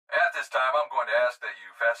this time, I'm going to ask that you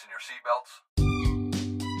fasten your seatbelts.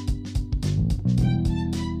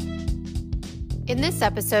 In this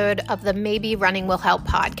episode of the Maybe Running Will Help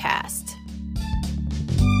podcast.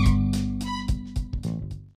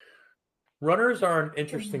 Runners are an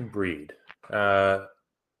interesting breed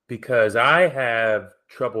because I have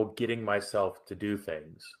trouble getting myself to do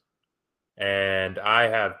things, and I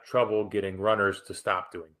have trouble getting runners to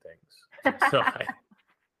stop doing things. So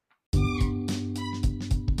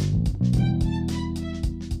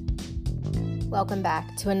Welcome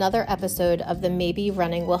back to another episode of the Maybe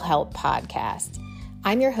Running Will Help podcast.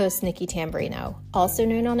 I'm your host, Nikki Tamburino, also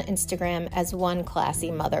known on Instagram as One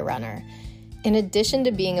Classy Mother Runner. In addition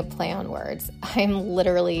to being a play on words, I'm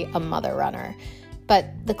literally a mother runner.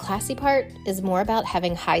 But the classy part is more about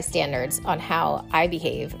having high standards on how I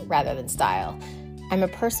behave rather than style. I'm a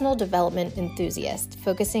personal development enthusiast,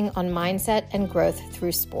 focusing on mindset and growth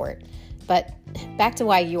through sport. But back to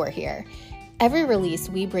why you are here. Every release,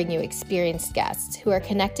 we bring you experienced guests who are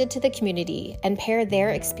connected to the community and pair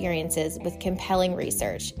their experiences with compelling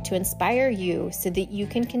research to inspire you so that you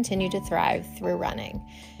can continue to thrive through running.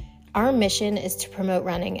 Our mission is to promote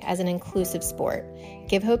running as an inclusive sport,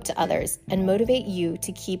 give hope to others, and motivate you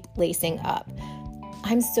to keep lacing up.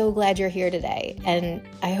 I'm so glad you're here today, and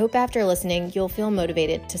I hope after listening, you'll feel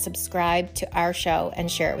motivated to subscribe to our show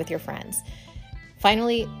and share it with your friends.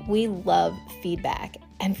 Finally, we love feedback,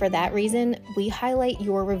 and for that reason, we highlight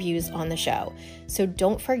your reviews on the show. So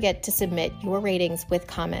don't forget to submit your ratings with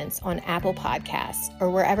comments on Apple Podcasts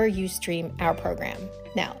or wherever you stream our program.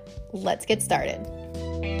 Now, let's get started.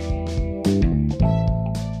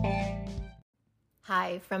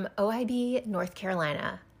 Hi, from OIB, North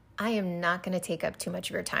Carolina. I am not going to take up too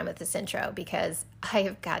much of your time with this intro because I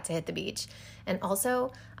have got to hit the beach. And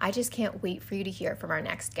also, I just can't wait for you to hear from our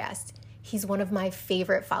next guest. He's one of my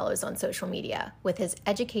favorite follows on social media with his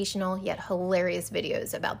educational yet hilarious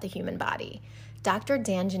videos about the human body. Dr.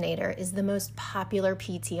 Dan Genader is the most popular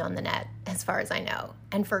PT on the net, as far as I know,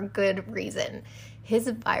 and for good reason. His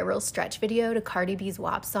viral stretch video to Cardi B's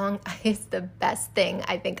WAP song is the best thing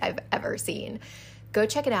I think I've ever seen. Go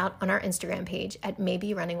check it out on our Instagram page at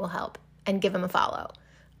Maybe Running Will Help and give him a follow.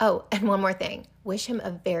 Oh, and one more thing. Wish him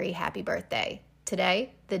a very happy birthday.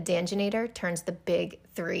 Today, the Dan Genader turns the big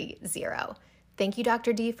 30. Thank you,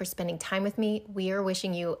 Dr. D, for spending time with me. We are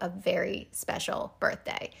wishing you a very special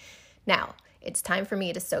birthday. Now, it's time for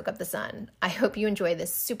me to soak up the sun. I hope you enjoy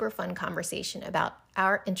this super fun conversation about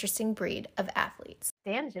our interesting breed of athletes.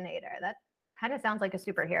 Dan Genader, that kind of sounds like a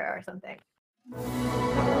superhero or something.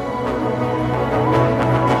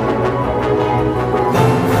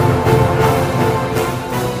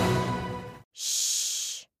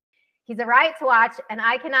 He's a riot to watch, and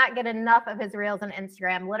I cannot get enough of his reels on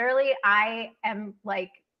Instagram. Literally, I am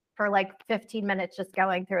for 15 minutes just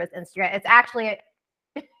going through his Instagram. It's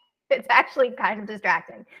actually kind of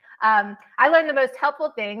distracting. I learned the most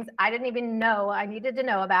helpful things I didn't even know I needed to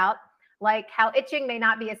know about, like how itching may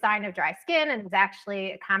not be a sign of dry skin and is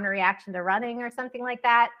actually a common reaction to running or something like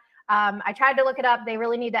that. I tried to look it up. They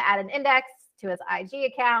really need to add an index to his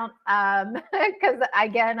IG account because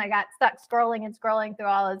again, I got stuck scrolling through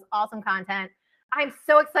all his awesome content. I'm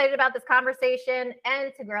so excited about this conversation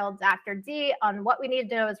and to grill Dr. D on what we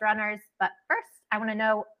need to know as runners. But first, I want to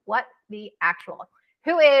know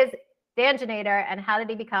who is Dan Genader and how did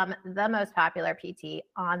he become the most popular PT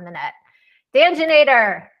on the net? Dan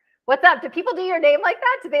Genader, what's up? Do people do your name like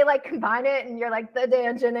that? Do they combine it and you're like the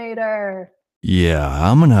Dan Genader?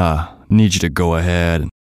 Yeah, I'm gonna need you to go ahead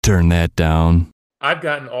and turn that down. I've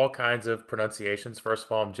gotten all kinds of pronunciations. First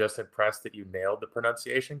of all, I'm just impressed that you nailed the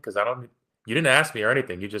pronunciation because you didn't ask me or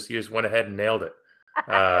anything. You just went ahead and nailed it.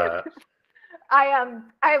 I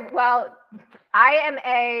am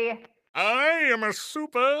a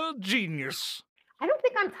super genius. I don't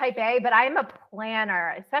think I'm type A, but I am a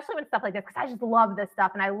planner, especially when stuff like this, because I just love this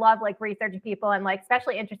stuff. And I love researching people and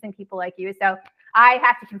especially interesting people like you. So I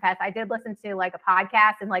have to confess, I did listen to a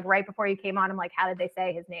podcast and right before you came on, I'm how did they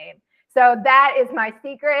say his name? So that is my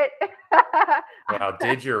secret. Wow,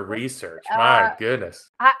 did your research. My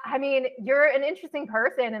goodness. I mean, you're an interesting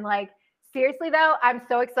person. And seriously though, I'm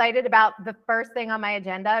so excited about the first thing on my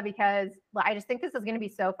agenda because I just think this is going to be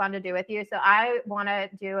so fun to do with you. So I want to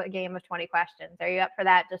do a game of 20 questions. Are you up for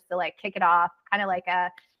that? Just to kick it off, kind of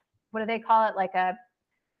what do they call it? Like a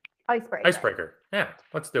icebreaker. Yeah,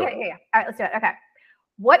 let's do it. Yeah. All right, let's do it. Okay.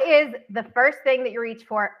 What is the first thing that you reach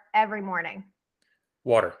for every morning?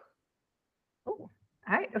 Water. Oh, all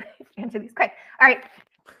right. Answer these quick. All right.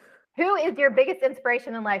 Who is your biggest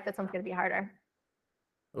inspiration in life? This one's going to be harder.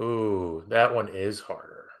 Ooh, that one is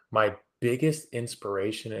harder. My biggest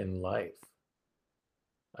inspiration in life.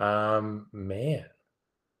 Man.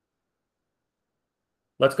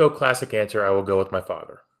 Let's go classic answer. I will go with my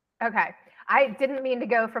father. Okay. I didn't mean to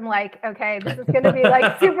go from like, okay, this is going to be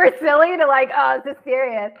like super silly to like, oh, is this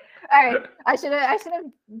serious? All right. I should have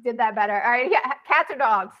did that better. All right. Yeah. Cats or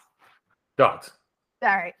dogs? Dogs. All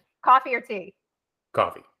right. Coffee or tea?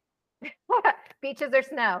 Coffee. Beaches or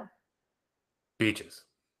snow? Beaches.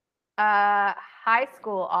 High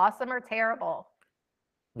school, awesome or terrible?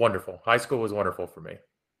 Wonderful. High school was wonderful for me.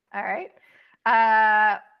 All right.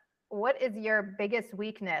 What is your biggest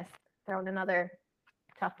weakness? Throwing another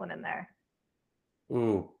tough one in there.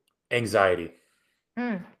 Ooh, anxiety.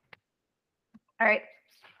 All right.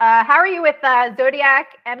 How are you with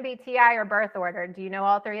Zodiac, MBTI, or birth order? Do you know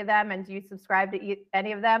all three of them, and do you subscribe to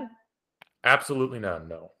any of them? Absolutely none,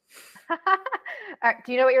 no.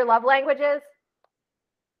 Do you know what your love language is?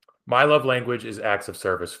 My love language is acts of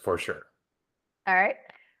service for sure. All right.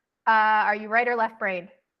 Are you right or left brain?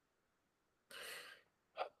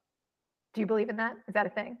 Do you believe in that? Is that a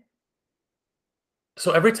thing?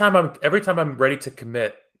 So every time I'm ready to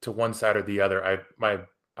commit to one side or the other,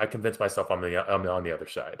 I convince myself I'm on the other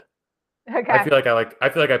side. Okay. I feel like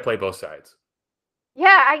I play both sides.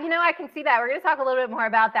 Yeah, I can see that. We're going to talk a little bit more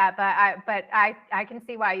about that, but I can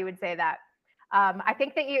see why you would say that. I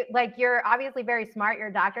think that you're obviously very smart. You're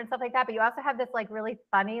a doctor and stuff like that, but you also have this like really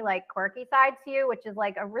funny, like quirky side to you, which is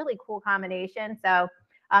like a really cool combination. So,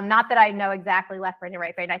 not that I know exactly left brain and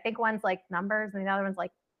right brain. I think one's like numbers and the other one's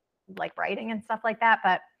like writing and stuff like that,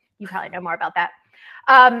 but you probably know more about that.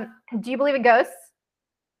 Do you believe in ghosts?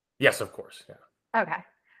 Yes, of course. Yeah. Okay.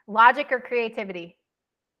 Logic or creativity?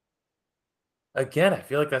 Again, I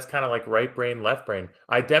feel like that's kind of like right brain, left brain.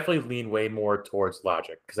 I definitely lean way more towards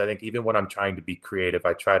logic because I think even when I'm trying to be creative,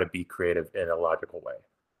 I try to be creative in a logical way.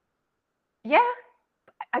 Yeah.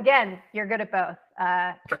 Again, you're good at both,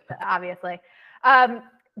 obviously.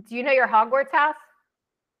 Do you know your Hogwarts house?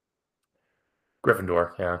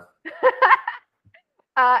 Gryffindor, yeah.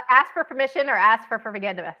 Ask for permission or ask for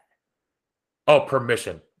forgiveness? Oh,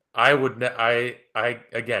 permission. I would. I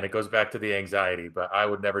again, it goes back to the anxiety, but I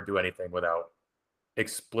would never do anything without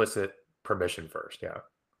explicit permission first. Yeah.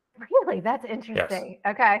 Really? That's interesting.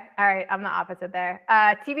 Yes. Okay. All right. I'm the opposite there.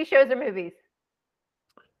 TV shows or movies?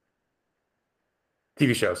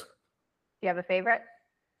 TV shows. Do you have a favorite?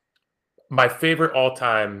 My favorite all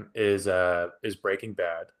time is Breaking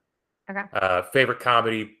Bad. Okay. Favorite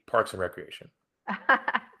comedy, Parks and Recreation.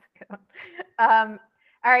 All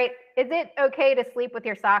right. Is it okay to sleep with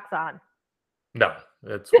your socks on? No,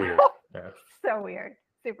 it's weird. Yeah. So weird.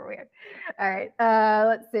 Super weird. All right.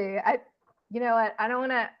 Let's see. You know what? I don't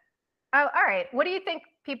want to. Oh, all right. What do you think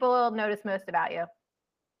people will notice most about you?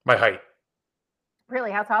 My height.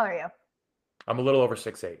 Really? How tall are you? I'm a little over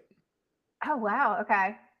 6'8". Oh, wow.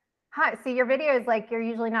 Okay. Hi. See, your video is like you're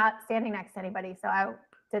usually not standing next to anybody, so I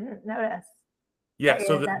didn't notice. Yeah.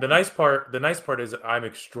 So the nice part is I'm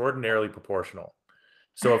extraordinarily proportional.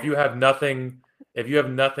 So if you have nothing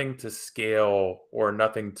to scale or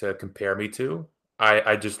nothing to compare me to,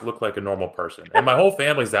 I just look like a normal person. And my whole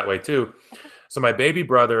family's that way too. So my baby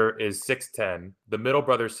brother is 6'10", the middle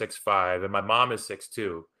brother's 6'5", and my mom is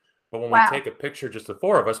 6'2". But when we take a picture, just the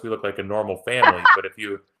four of us, we look like a normal family. But if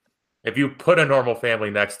you put a normal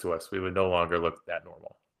family next to us, we would no longer look that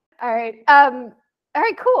normal. All right. All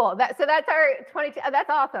right, cool. That's our 22. That's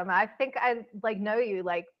awesome. I think I know you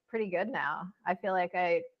pretty good now. I feel like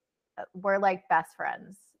we're like best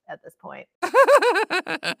friends at this point.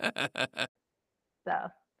 So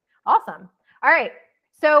awesome. All right.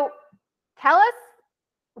 So tell us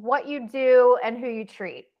what you do and who you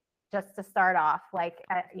treat, just to start off.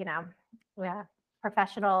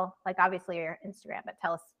 Professional, obviously your Instagram, but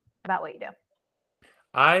tell us about what you do.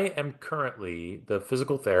 I am currently the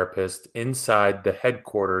physical therapist inside the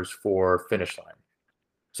headquarters for Finish Line.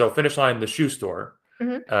 So Finish Line, the shoe store,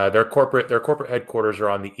 their corporate headquarters are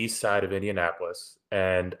on the east side of Indianapolis,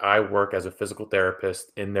 and I work as a physical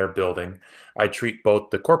therapist in their building. I treat both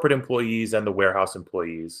the corporate employees and the warehouse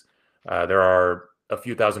employees. There are a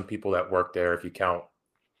few thousand people that work there if you count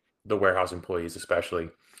the warehouse employees especially.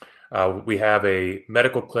 We have a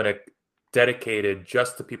medical clinic dedicated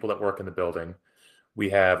just to people that work in the building. We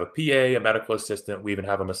have a PA, a medical assistant. We even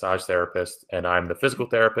have a massage therapist, and I'm the physical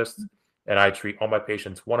therapist, and I treat all my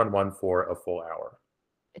patients one-on-one for a full hour.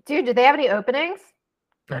 Dude, do they have any openings?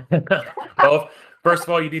 Well, first of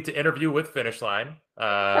all, you need to interview with Finish Line.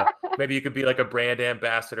 Maybe you could be like a brand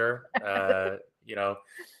ambassador,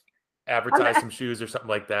 advertise some shoes or something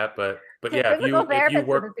like that. But yeah, if you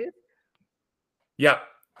work, yeah.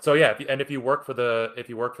 So yeah, if you work for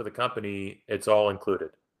the company, it's all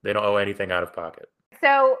included. They don't owe anything out of pocket.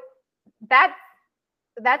 So that's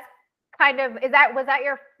that's was that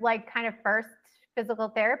your like kind of first physical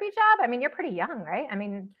therapy job? I mean, you're pretty young, right? I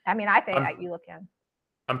mean, I think I'm you look young.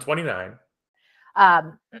 I'm 29.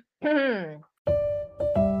 Um,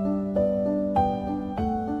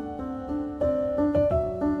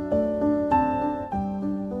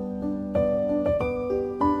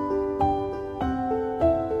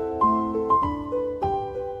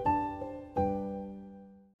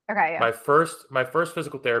 okay, yeah. My first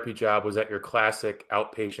physical therapy job was at your classic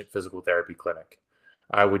outpatient physical therapy clinic.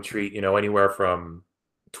 I would treat, anywhere from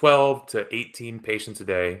 12 to 18 patients a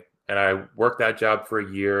day, and I worked that job for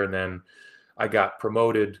a year, and then I got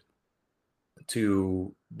promoted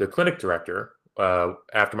to the clinic director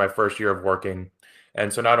after my first year of working.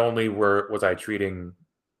 And so not only was I treating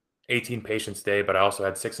 18 patients a day, but I also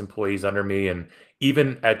had 6 employees under me. And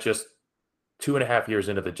even at just 2.5 years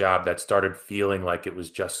into the job, that started feeling like it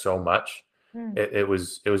was just so much. It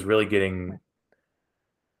was really getting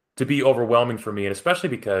to be overwhelming for me, and especially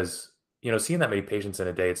because seeing that many patients in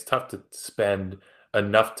a day, it's tough to spend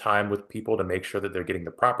enough time with people to make sure that they're getting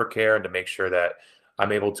the proper care and to make sure that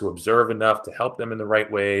I'm able to observe enough to help them in the right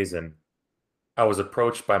ways. And I was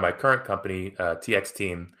approached by my current company, TX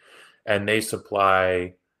Team, and they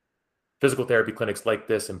supply physical therapy clinics like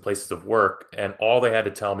this in places of work. And all they had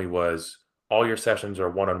to tell me was, all your sessions are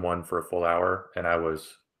one-on-one for a full hour. And I was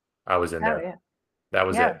in Oh there. yeah. That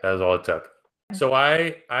was Yeah. it. That was all it took. So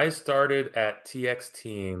I started at TX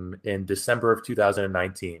Team in December of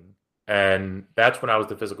 2019. And that's when I was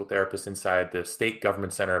the physical therapist inside the State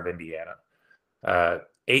Government Center of Indiana.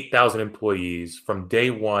 8,000 employees. From day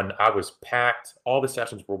one, I was packed. All the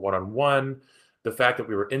sessions were one-on-one. The fact that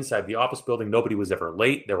we were inside the office building, nobody was ever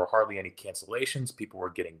late. There were hardly any cancellations. People were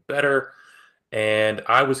getting better. And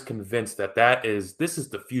I was convinced that this is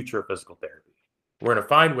the future of physical therapy. We're going to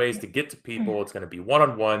find ways to get to people. It's going to be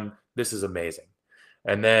one-on-one. This is amazing.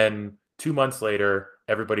 And then 2 months later,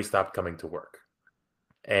 everybody stopped coming to work.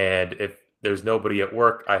 And if there's nobody at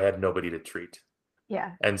work, I had nobody to treat.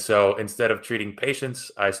 Yeah. And so instead of treating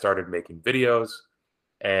patients, I started making videos.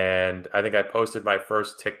 And I think I posted my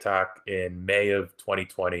first TikTok in May of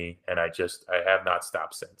 2020. And I have not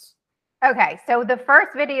stopped since. Okay. So the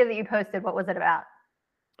first video that you posted, what was it about?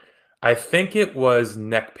 I think it was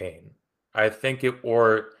neck pain. I think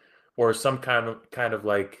or some kind of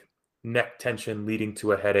like neck tension leading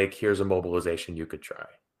to a headache. Here's a mobilization you could try.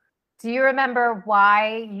 Do you remember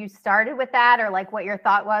why you started with that, or like what your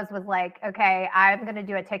thought was like, okay, I'm going to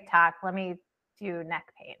do a TikTok. Let me do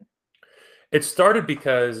neck pain. It started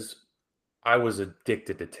because I was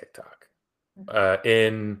addicted to TikTok.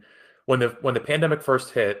 When the pandemic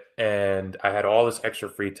first hit and I had all this extra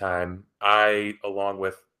free time, I, along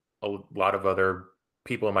with a lot of other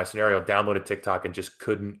people in my scenario, downloaded TikTok and just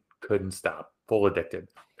couldn't stop, full addicted.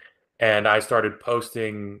 And I started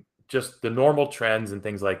posting just the normal trends and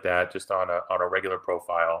things like that, just on a regular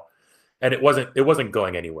profile. And it wasn't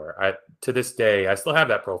going anywhere. To this day, I still have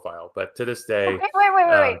that profile, but to this day, okay,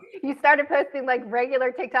 wait. You started posting like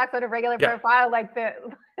regular TikToks on a regular profile, like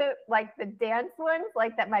the dance ones,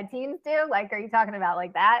 like that my teens do. Like, are you talking about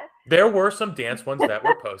like that? There were some dance ones that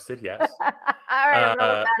were posted, yes. All right, I'm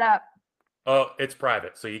gonna look that up. Oh, it's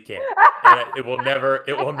private, so you can't. And it will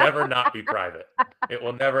never not be private. It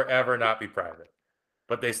will never ever not be private.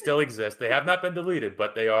 But they still exist. They have not been deleted,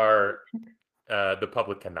 but they are. The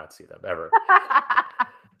public cannot see them ever.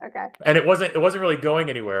 Okay. And it wasn't really going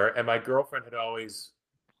anywhere. And my girlfriend had always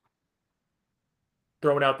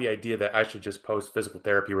thrown out the idea that I should just post physical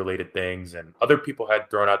therapy related things, and other people had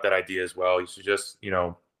thrown out that idea as well. You should just,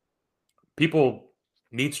 people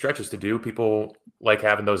need stretches to do. People like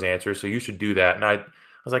having those answers, so you should do that. And I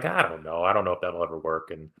was like, I don't know if that'll ever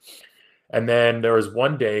work. And then there was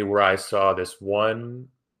one day where I saw this one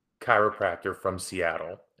chiropractor from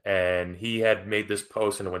Seattle, and he had made this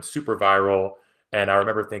post and it went super viral. And I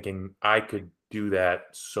remember thinking I could do that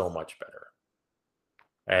so much better.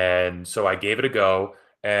 And so I gave it a go,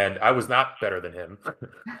 and I was not better than him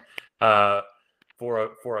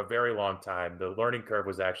for a very long time. The learning curve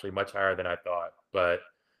was actually much higher than I thought, but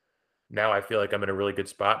now I feel like I'm in a really good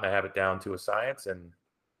spot and I have it down to a science, and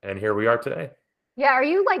here we are today. Yeah. Are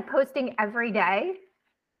you like posting every day?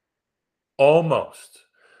 Almost.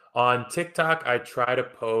 On TikTok, I try to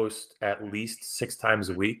post at least 6 times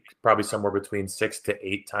a week, probably somewhere between 6 to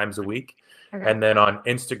 8 times a week. Okay. And then on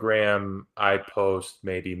Instagram, I post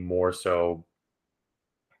maybe more so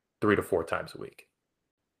 3 to 4 times a week.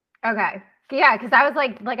 Okay. Yeah, because I was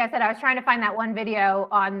like I said, I was trying to find that one video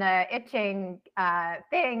on the itching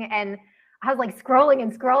thing, and I was like scrolling,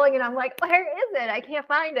 and I'm like, where is it? I can't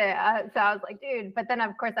find it. So I was like, dude. But then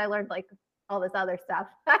of course I learned like all this other stuff.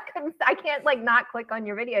 I can't like not click on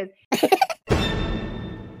your videos.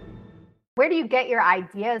 Where do you get your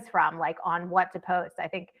ideas from, like on what to post? I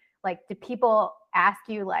think, like, do people ask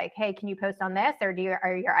you like, hey, can you post on this? Or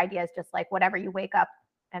are your ideas just like whatever you wake up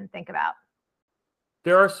and think about?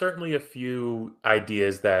 There are certainly a few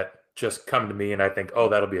ideas that just come to me and I think, oh,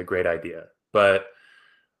 that'll be a great idea. But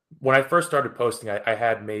when I first started posting, I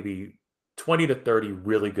had maybe 20 to 30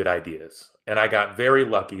 really good ideas. And I got very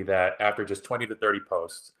lucky that after just 20 to 30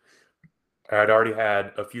 posts, I'd already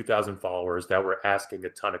had a few thousand followers that were asking a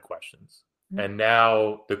ton of questions. And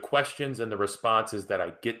now the questions and the responses that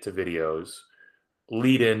I get to videos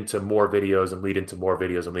lead into more videos and lead into more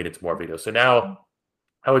videos and lead into more videos. So now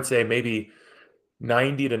I would say maybe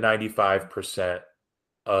 90 to 95%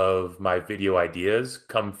 of my video ideas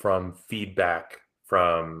come from feedback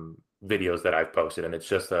from videos that I've posted. And it's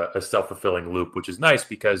just a self-fulfilling loop, which is nice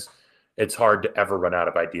because it's hard to ever run out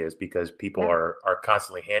of ideas because people are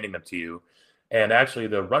constantly handing them to you. And actually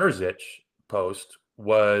the Runner's Itch post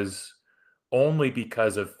was only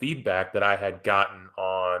because of feedback that I had gotten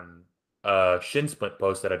on a shin splint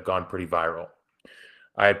post that had gone pretty viral.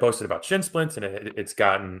 I had posted about shin splints and it's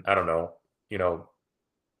gotten, I don't know,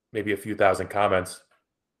 maybe a few thousand comments.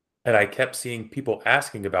 And I kept seeing people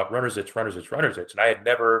asking about Runner's Itch. And I had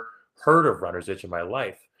never heard of Runner's Itch in my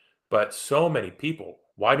life. But so many people,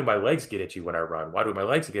 why do my legs get itchy when I run? Why do my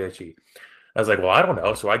legs get itchy? I was like, well, I don't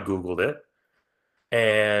know. So I Googled it.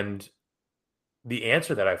 And the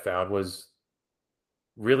answer that I found was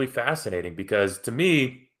really fascinating because to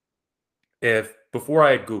me, if before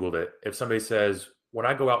I had Googled it, if somebody says, when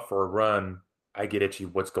I go out for a run, I get itchy,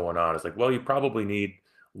 what's going on? It's like, well, you probably need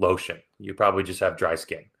lotion. You probably just have dry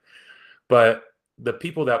skin. But the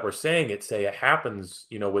people that were saying it say it happens,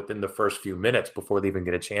 within the first few minutes before they even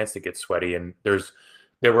get a chance to get sweaty. And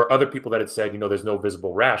there were other people that had said, there's no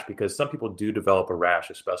visible rash because some people do develop a rash,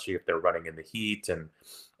 especially if they're running in the heat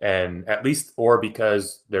and at least, or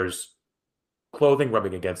because there's clothing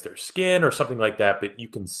rubbing against their skin or something like that. But you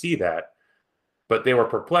can see that. But they were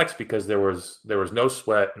perplexed because there was no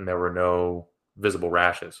sweat and there were no visible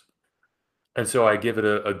rashes. And so I give it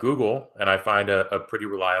a Google and I find a pretty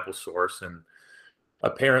reliable source. And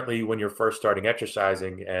apparently when you're first starting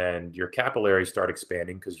exercising and your capillaries start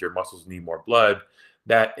expanding because your muscles need more blood,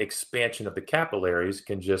 that expansion of the capillaries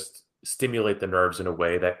can just stimulate the nerves in a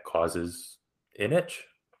way that causes an itch.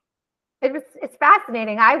 It's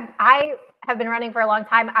fascinating. I have been running for a long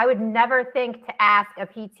time. I would never think to ask a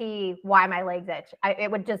PT why my legs itch.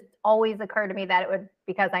 It would just always occur to me that it would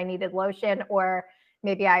because I needed lotion or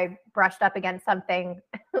maybe I brushed up against something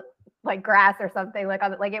like grass or something like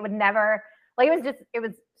it would never like it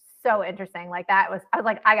was so interesting. Like I was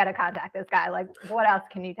like, I gotta contact this guy. Like, what else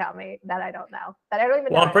can you tell me that I don't know? That I don't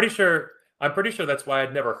even know. Well, I'm pretty sure that's why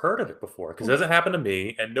I'd never heard of it before, because it doesn't happen to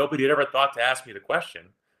me and nobody had ever thought to ask me the question.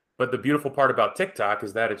 But the beautiful part about TikTok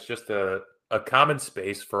is that it's just a common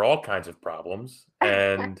space for all kinds of problems.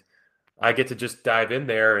 And I get to just dive in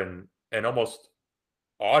there and almost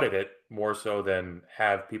audit it more so than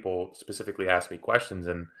have people specifically ask me questions.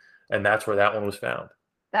 And that's where that one was found.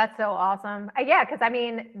 That's so awesome. Yeah, because I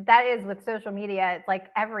mean, that is with social media. It's like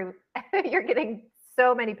you're getting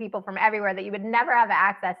so many people from everywhere that you would never have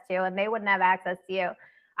access to, and they wouldn't have access to you.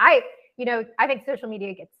 I think social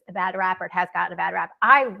media gets a bad rap, or it has gotten a bad rap.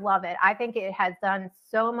 I love it. I think it has done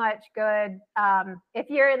so much good. If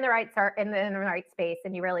you're in the right space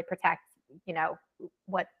and you really protect,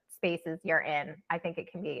 what spaces you're in, I think it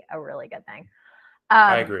can be a really good thing.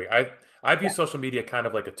 I agree. I view social media kind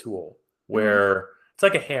of like a tool where it's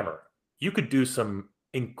like a hammer. You could do some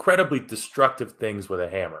incredibly destructive things with a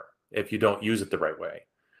hammer if you don't use it the right way.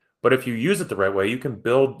 But if you use it the right way, you can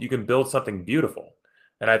build something beautiful.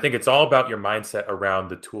 And I think it's all about your mindset around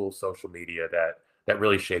the tool social media that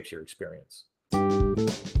really shapes your experience.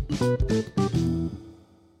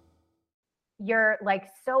 You're like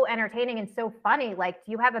so entertaining and so funny. Like,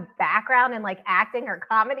 do you have a background in like acting or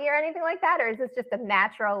comedy or anything like that? Or is this just a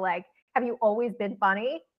natural, like, have you always been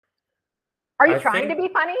funny? Are you trying to be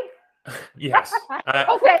funny? Yes.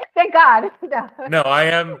 Okay, thank God. No, I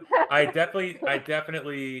am. I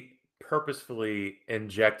definitely purposefully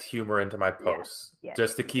inject humor into my posts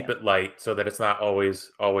just to keep it light so that it's not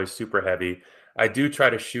always super heavy. I do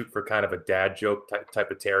try to shoot for kind of a dad joke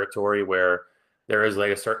type of territory where there is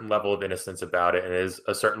like a certain level of innocence about it and is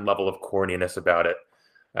a certain level of corniness about it.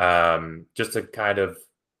 Just to kind of,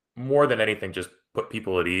 more than anything, just put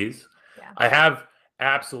people at ease. Yeah. I have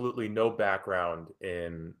absolutely no background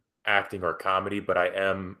in acting or comedy, but I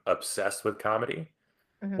am obsessed with comedy.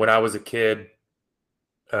 Mm-hmm. When I was a kid,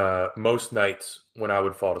 most nights when I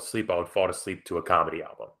would fall to sleep to a comedy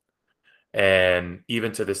album. And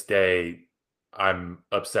even to this day, I'm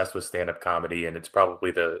obsessed with stand-up comedy, and it's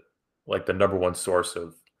probably the number one source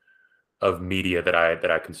of media that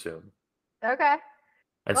I consume. Okay.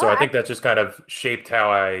 And Well, so I think that just kind of shaped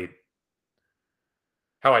how I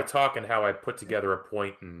talk and how I put together a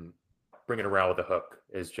point and bring it around with a hook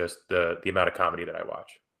is just the amount of comedy that I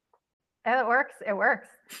watch. it works. It works.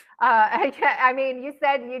 I mean, you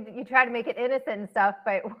said you try to make it innocent and stuff,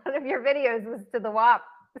 but one of your videos was to the WAP.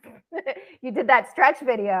 You did that stretch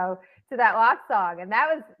video to that WAP song, and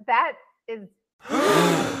that is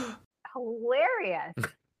hilarious.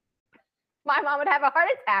 My mom would have a heart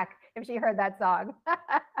attack if she heard that song.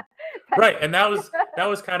 Right, and that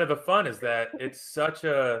was kind of the fun, is that it's such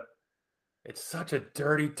a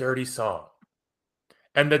dirty song.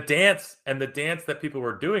 And the dance that people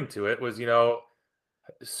were doing to it was,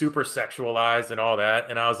 super sexualized and all that.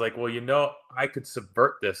 And I was like, well, I could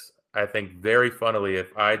subvert this, I think, very funnily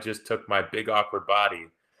if I just took my big awkward body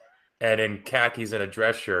and in khakis and a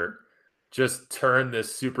dress shirt, just turn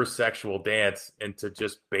this super sexual dance into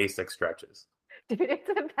just basic stretches. Dude, it's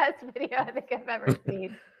the best video I think I've ever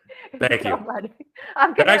seen. Thank you. Funny.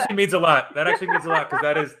 That actually means a lot. That actually means a lot,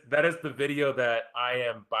 because that is the video that I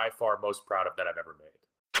am by far most proud of that I've ever made.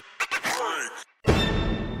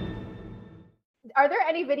 Are there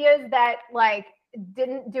any videos that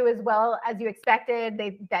didn't do as well as you expected,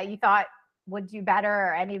 that you thought would do better,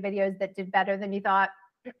 or any videos that did better than you thought?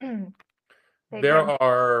 There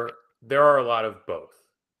are a lot of both.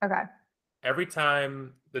 Okay. Every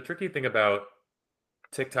time, the tricky thing about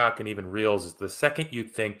TikTok and even Reels is the second you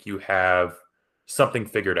think you have something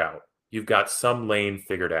figured out, you've got some lane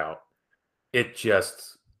figured out, it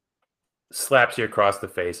just slaps you across the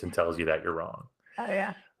face and tells you that you're wrong. Oh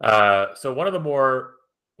yeah. So one of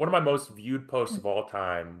my most viewed posts of all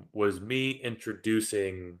time was me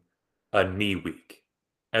introducing a knee week.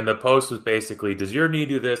 And the post was basically, does your knee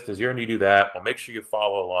do this? Does your knee do that? Well, make sure you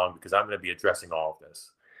follow along, because I'm going to be addressing all of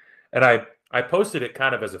this. And I posted it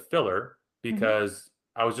kind of as a filler, because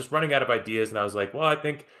I was just running out of ideas, and I was like, well, I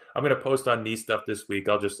think I'm going to post on knee stuff this week.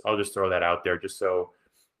 I'll just throw that out there, just so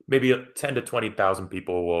maybe 10 to 20,000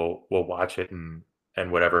 people will watch it and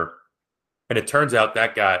whatever. And it turns out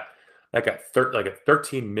that got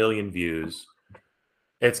 13 million views.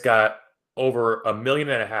 It's got over 1.5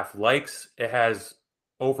 million likes. It has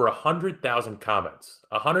over 100,000 comments.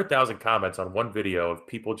 100,000 comments on one video of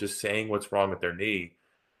people just saying what's wrong with their knee.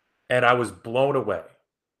 And I was blown away.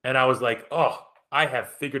 And I was like, oh, I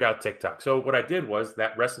have figured out TikTok. So what I did was,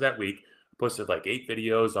 that rest of that week, I posted 8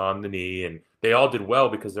 videos on the knee, and they all did well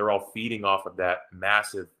because they're all feeding off of that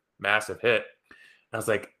massive, massive hit. And I was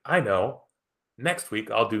like, I know, next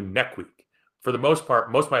week I'll do neck week. For the most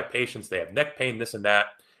part, most of my patients, they have neck pain, this and that.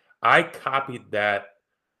 I copied that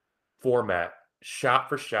format, shot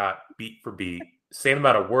for shot, beat for beat, same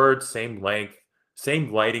amount of words, same length,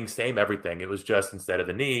 same lighting, same everything. It was just, instead of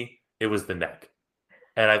the knee, it was the neck.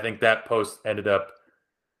 And I think that post ended up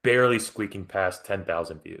barely squeaking past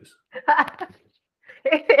 10,000 views.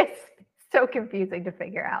 It's so confusing to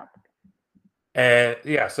figure out. And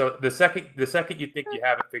yeah, so the second you think you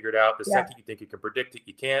have it figured out, the second you think you can predict it,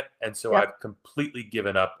 you can't. And so I've completely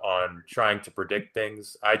given up on trying to predict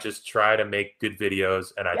things. I just try to make good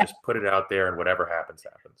videos, and I just put it out there, and whatever happens,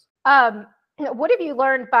 happens. What have you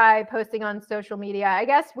learned by posting on social media? I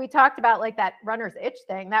guess we talked about that runner's itch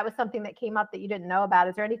thing. That was something that came up that you didn't know about.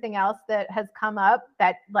 Is there anything else that has come up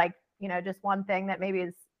that just one thing that maybe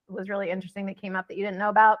was really interesting that came up that you didn't know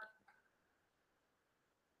about?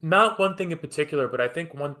 Not one thing in particular, but I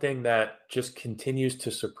think one thing that just continues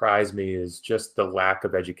to surprise me is just the lack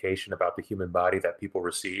of education about the human body that people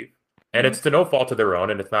receive. And it's to no fault of their own,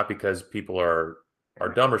 and it's not because people are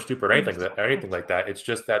dumb or stupid or anything like that. It's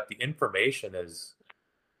just that the information is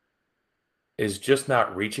just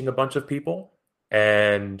not reaching a bunch of people.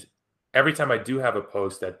 And every time I do have a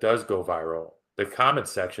post that does go viral, the comment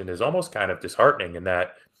section is almost kind of disheartening, in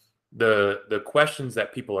that the questions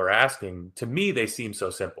that people are asking, to me, they seem so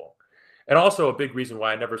simple. And also a big reason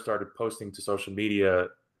why I never started posting to social media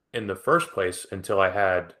in the first place until I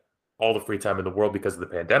had all the free time in the world because of the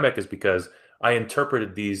pandemic, is because I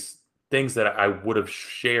interpreted these things that I would have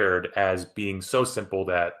shared as being so simple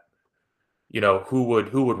that, who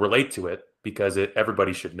would relate to it, because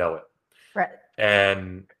everybody should know it. Right.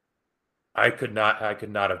 And I could not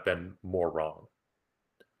have been more wrong.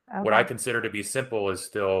 Okay. What I consider to be simple is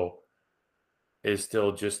still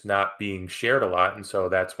just not being shared a lot. And so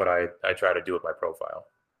that's what I try to do with my profile.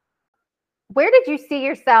 Where did you see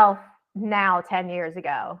yourself now 10 years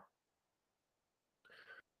ago?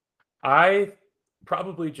 I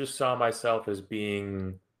probably just saw myself as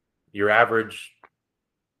being your average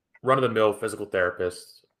run-of-the-mill physical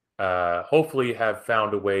therapists, hopefully have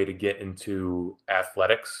found a way to get into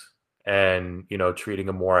athletics and, treating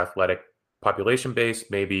a more athletic population base,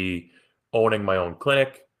 maybe owning my own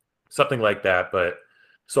clinic, something like that. But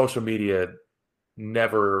social media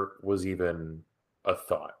never was even a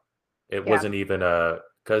thought. It wasn't even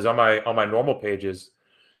because on my normal pages,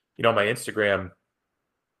 my Instagram,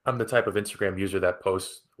 I'm the type of Instagram user that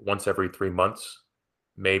posts once every 3 months,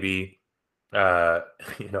 maybe,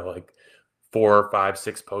 like 4, 5,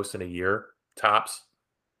 6 posts in a year tops.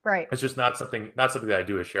 Right. It's just not something that I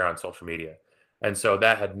do is share on social media. And so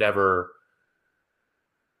that had never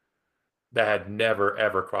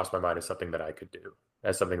ever crossed my mind as something that I could do,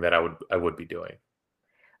 as something that I would be doing.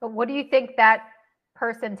 But what do you think that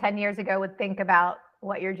person 10 years ago would think about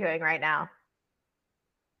what you're doing right now?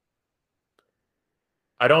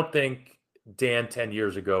 I don't think Dan 10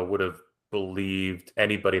 years ago would have believed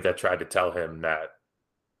anybody that tried to tell him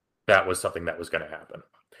that was something that was going to happen.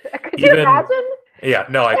 Could you imagine? Yeah,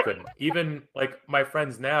 no, I couldn't. Even like my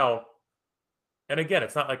friends now, and again,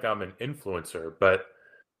 it's not like I'm an influencer, but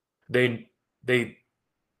they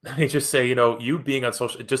just say, you being on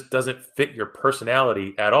social, it just doesn't fit your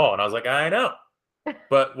personality at all. And I was like, I know.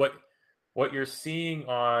 But what you're seeing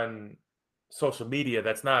on social media,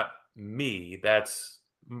 that's not me. That's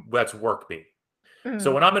work me. Mm-hmm.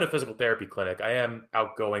 So when I'm in a physical therapy clinic, I am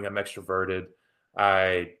outgoing, I'm extroverted.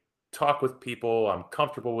 I talk with people, I'm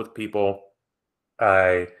comfortable with people.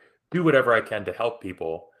 I do whatever I can to help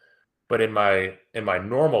people. But in my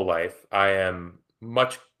normal life, I am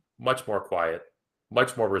much more quiet,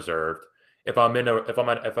 much more reserved. If I'm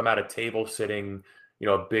at a table sitting,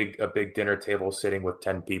 a big dinner table sitting with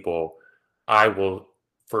 10 people, I will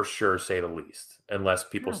for sure say the least, unless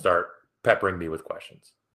people start peppering me with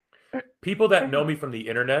questions. People that know me from the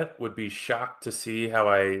internet would be shocked to see how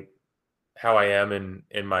I am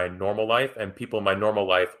in my normal life, and people in my normal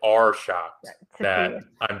life are shocked that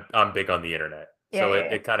I'm big on the internet. So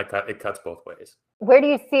it kind of cuts both ways. Where do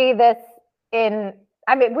you see this in?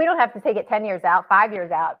 I mean, we don't have to take it 10 years out, 5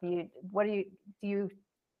 years out. Do you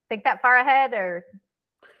think that far ahead, or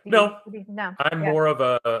no? No. I'm more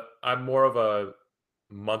of a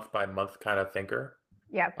month by month kind of thinker.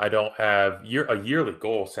 Yeah. I don't have a yearly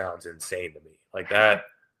goal. Sounds insane to me. Like that.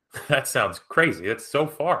 That sounds crazy. It's so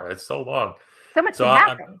far. It's so long. So much can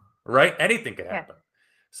happen. Right? Anything can happen.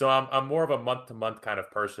 So I'm more of a month to month kind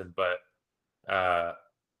of person, but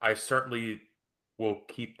I certainly will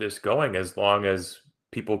keep this going as long as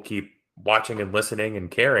people keep watching and listening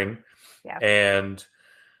and caring. Yeah. And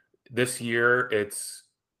last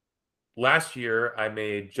year I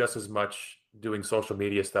made just as much doing social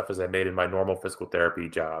media stuff as I made in my normal physical therapy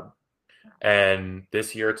job. And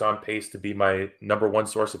this year it's on pace to be my number one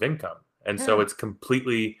source of income. And so it's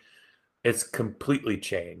completely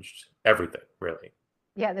changed everything, really.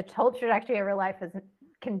 Yeah, the whole trajectory of your life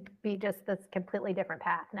can be just this completely different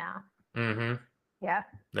path now. Mm-hmm. Yeah.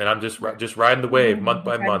 And I'm just riding the wave month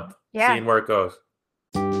by month, seeing where it goes.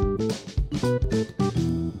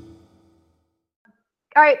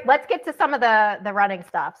 All right, let's get to some of the running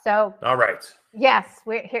stuff. So, all right. Yes,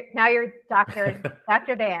 we're here now. You're Dr.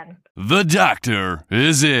 Dan. The doctor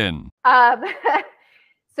is in.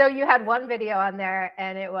 So you had one video on there,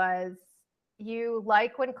 and it was, you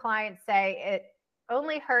like when clients say it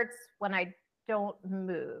only hurts when I don't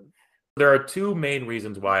move. There are two main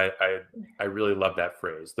reasons why I really love that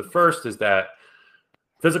phrase. The first is that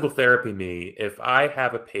physical therapy me, if I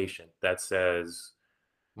have a patient that says,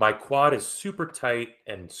 my quad is super tight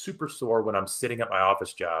and super sore when I'm sitting at my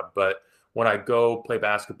office job, but when I go play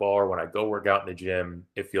basketball or when I go work out in the gym,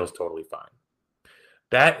 it feels totally fine.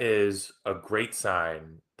 That is a great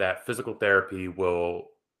sign that physical therapy will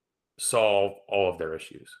solve all of their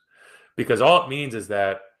issues. Because all it means is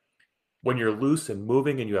that when you're loose and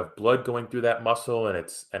moving and you have blood going through that muscle and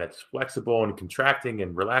it's flexible and contracting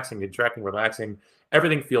and relaxing, contracting, relaxing,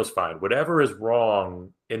 everything feels fine. Whatever is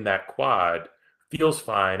wrong in that quad feels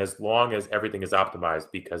fine as long as everything is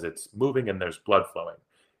optimized because it's moving and there's blood flowing.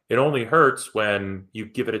 It only hurts when you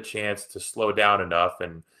give it a chance to slow down enough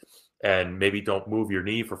and maybe don't move your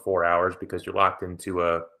knee for 4 hours because you're locked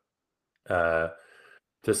into to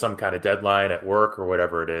some kind of deadline at work or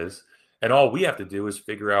whatever it is. And all we have to do is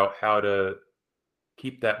figure out how to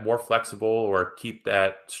keep that more flexible or keep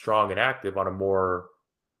that strong and active on a more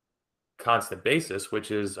constant basis,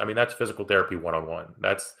 which is, I mean, that's physical therapy 101.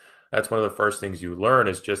 That's one of the first things you learn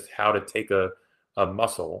is just how to take a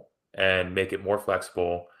muscle and make it more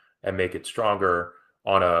flexible and make it stronger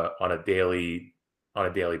on a daily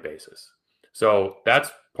basis. So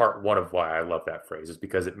that's part one of why I love that phrase, is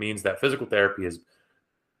because it means that physical therapy is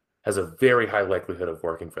has a very high likelihood of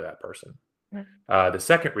working for that person. The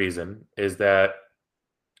second reason is that,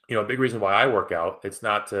 a big reason why I work out, it's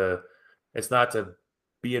not to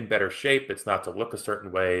be in better shape. It's not to look a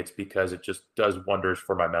certain way. It's because it just does wonders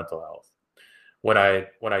for my mental health. When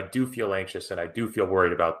I do feel anxious and I do feel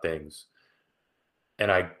worried about things,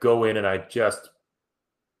 and I go in and I just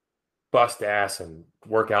bust ass and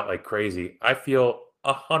work out like crazy, I feel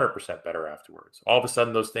 100% better afterwards. All of a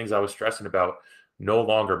sudden, those things I was stressing about no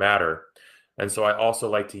longer matter. And so I also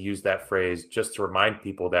like to use that phrase just to remind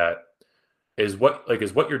people that is what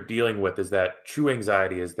you're dealing with, is that true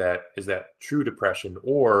anxiety, is that true depression,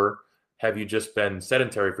 or have you just been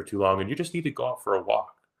sedentary for too long and you just need to go out for a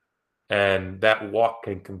walk? And that walk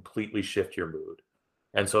can completely shift your mood.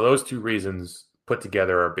 And so those two reasons put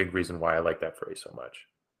together are a big reason why I like that phrase so much.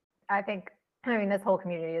 I think, this whole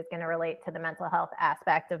community is going to relate to the mental health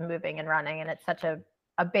aspect of moving and running. And it's such a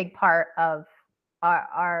big part of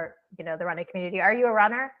our the running community. Are you a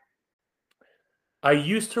runner? I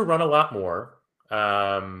used to run a lot more.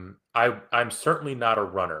 I'm certainly not a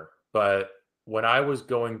runner, but when I was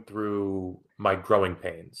going through my growing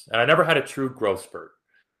pains, and I never had a true growth spurt,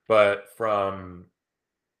 but from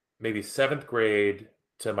maybe 7th grade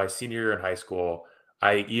to my senior year in high school,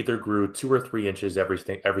 I either grew 2 or 3 inches every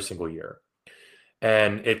single year.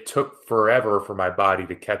 And it took forever for my body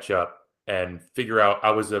to catch up and figure out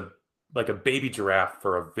I was like a baby giraffe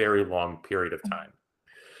for a very long period of time.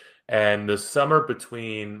 And the summer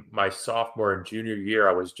between my sophomore and junior year,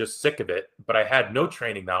 I was just sick of it, but I had no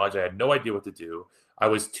training knowledge. I had no idea what to do. I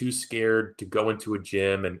was too scared to go into a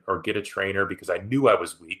gym or get a trainer because I knew I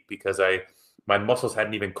was weak, because my muscles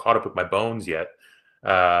hadn't even caught up with my bones yet.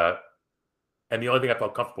 And the only thing I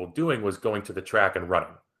felt comfortable doing was going to the track and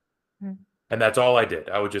running. And that's all I did.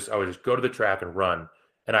 I would just go to the track and run.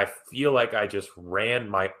 And I feel like I just ran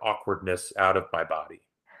my awkwardness out of my body.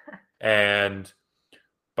 And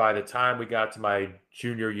by the time we got to my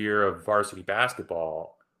junior year of varsity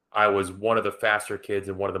basketball, I was one of the faster kids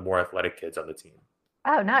and one of the more athletic kids on the team.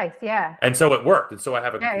 Oh, nice. Yeah. And so it worked. And so I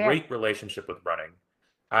have a great relationship with running.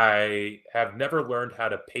 I have never learned how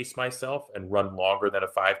to pace myself and run longer than a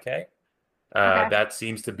 5K. That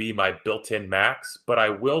seems to be my built-in max. But I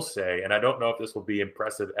will say, and I don't know if this will be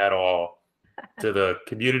impressive at all to the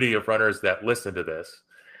community of runners that listen to this,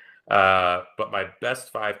 but my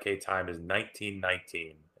best 5K time is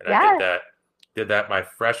 19:19. And I did that my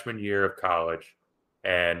freshman year of college.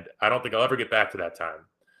 And I don't think I'll ever get back to that time.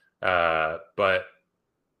 But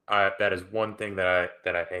that is one thing that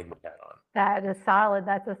I hang my hat on. That is solid.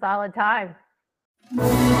 That's a solid time.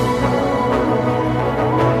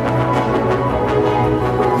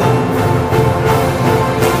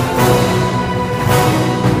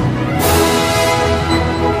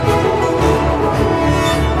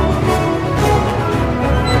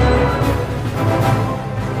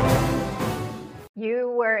 You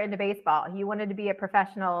were into baseball. You wanted to be a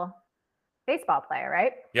professional baseball player,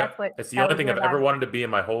 right? Yeah, it's the only thing I've ever wanted to be in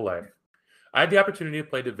my whole life. I had the opportunity to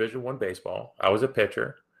play Division I baseball. I was a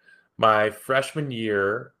pitcher. My freshman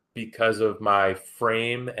year, because of my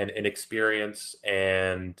frame and inexperience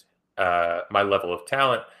and my level of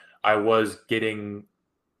talent, I was getting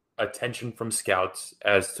attention from scouts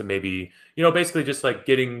as to maybe, basically just like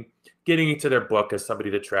getting into their book as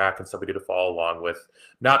somebody to track and somebody to follow along with,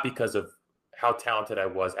 not because of how talented I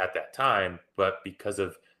was at that time, but because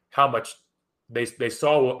of how much they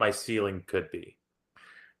saw what my ceiling could be.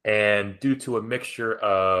 And due to a mixture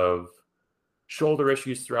of shoulder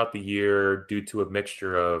issues throughout the year, due to a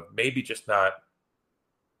mixture of maybe just not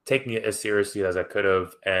taking it as seriously as I could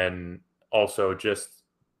have, and also just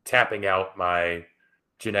tapping out my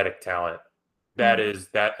genetic talent, that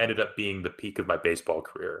ended up being the peak of my baseball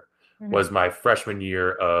career. Was my freshman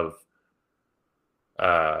year of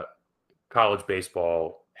college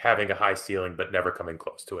baseball, having a high ceiling but never coming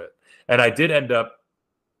close to it. And I did end up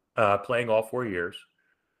playing all 4 years.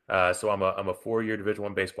 So I'm a 4-year Division I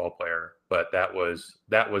baseball player, but that's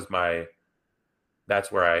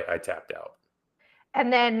where I tapped out.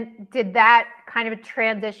 And then did that kind of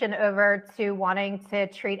transition over to wanting to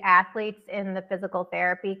treat athletes in the physical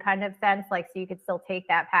therapy kind of sense? Like, so you could still take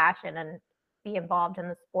that passion and be involved in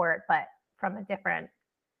the sport, but from a different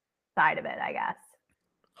side of it, I guess.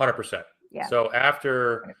 100%. Yeah. So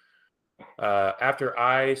after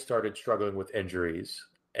I started struggling with injuries,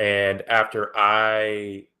 and after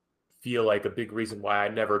I feel like a big reason why I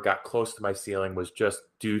never got close to my ceiling was just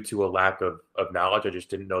due to a lack of knowledge. I just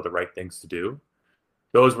didn't know the right things to do.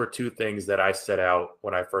 Those were two things that I set out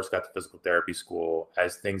when I first got to physical therapy school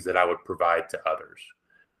as things that I would provide to others,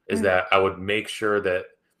 is that I would make sure that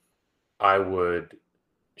I would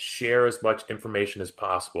share as much information as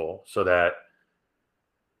possible so that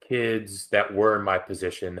kids that were in my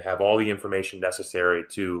position have all the information necessary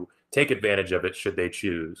to take advantage of it should they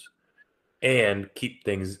choose, and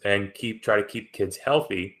try to keep kids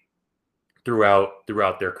healthy throughout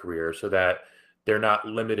their career so that they're not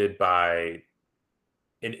limited by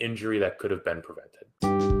an injury that could have been prevented.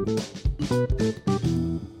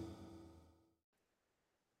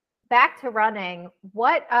 Back to running,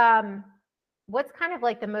 what's kind of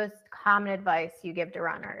like the most common advice you give to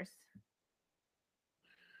runners?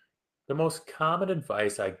 The most common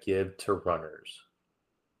advice I give to runners,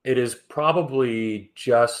 it is probably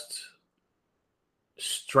just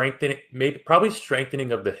strengthening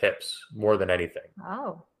of the hips more than anything.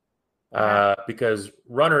 Oh. Yeah. Because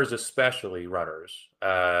runners, especially runners,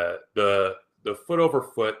 the foot over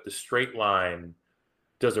foot, the straight line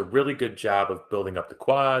does a really good job of building up the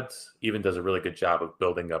quads, even does a really good job of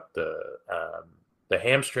building up the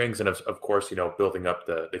hamstrings, and of course, building up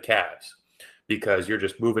the calves, because you're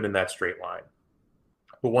just moving in that straight line.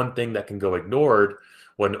 But one thing that can go ignored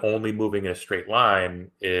when only moving in a straight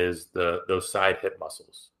line is those side hip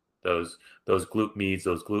muscles, those glute medius,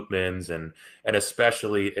 those glute mins, and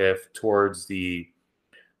especially if towards the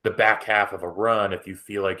back half of a run, if you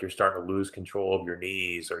feel like you're starting to lose control of your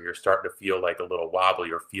knees, or you're starting to feel like a little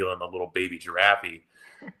wobbly, or feeling a little baby giraffe,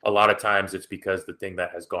 a lot of times it's because the thing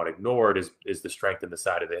that has gone ignored is the strength in the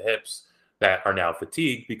side of the hips that are now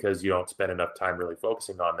fatigued because you don't spend enough time really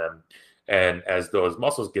focusing on them. And as those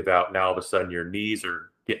muscles give out, now all of a sudden your knees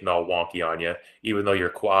are getting all wonky on you, even though your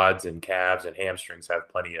quads and calves and hamstrings have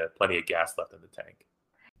plenty of gas left in the tank.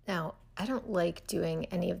 Now, I don't like doing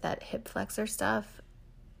any of that hip flexor stuff,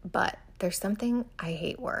 but there's something I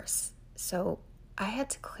hate worse. So I had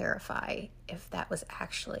to clarify if that was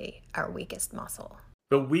actually our weakest muscle.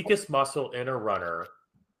 The weakest muscle in a runner.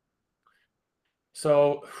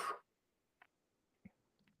 So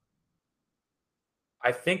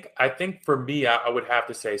I think for me, I would have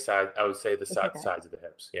to say the sides of the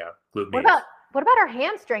hips. Yeah, glute medius. What about our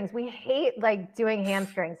hamstrings? We hate like doing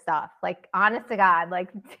hamstring stuff. Like, honest to God, like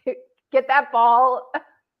get that ball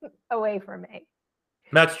away from me.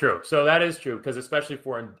 That's true. So that is true, because especially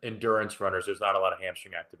for endurance runners, there's not a lot of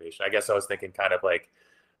hamstring activation. I guess I was thinking kind of like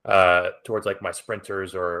towards like my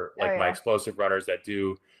sprinters or like my explosive runners that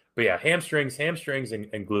do. But yeah, hamstrings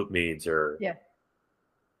and glute medius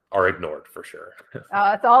are ignored for sure. Oh,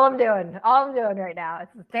 that's all I'm doing. All I'm doing right now.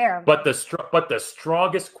 It's terrible. But the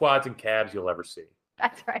strongest quads and calves you'll ever see.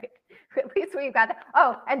 That's right. At least we've got that.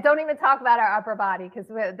 Oh, and don't even talk about our upper body, because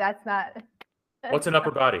that's not. What's an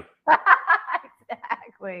upper body?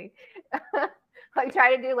 Exactly. Like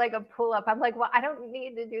try to do like a pull up. I'm like, well, I don't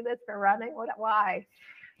need to do this for running. Why?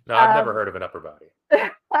 No, I've never heard of an upper body.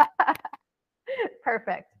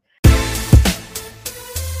 Perfect.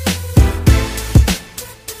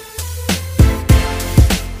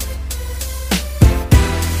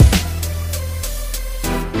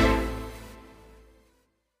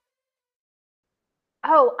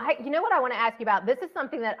 Oh, you know what I want to ask you about? This is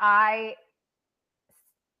something that I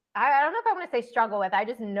don't know if I want to say struggle with. I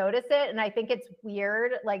just notice it, and I think it's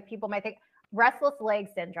weird. Like, people might think restless leg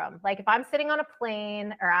syndrome. Like, if I'm sitting on a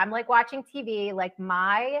plane or I'm like watching TV, like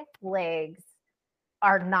my legs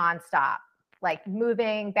are nonstop, like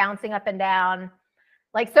moving, bouncing up and down.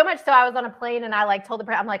 Like, so much so I was on a plane and I like told the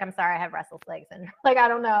person, I'm like, I'm sorry, I have restless legs. And like, I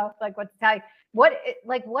don't know, like what to tell you. What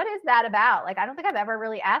is that about? Like, I don't think I've ever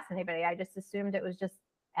really asked anybody. I just assumed it was just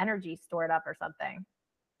energy stored up or something.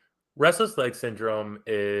 Restless leg syndrome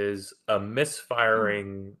is a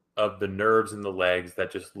misfiring of the nerves in the legs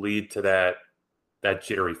that just lead to that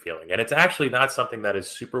jittery feeling. And it's actually not something that is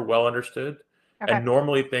super well understood. Okay. And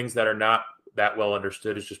normally things that are not that well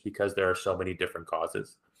understood is just because there are so many different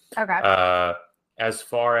causes. Okay. As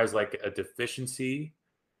far as like a deficiency,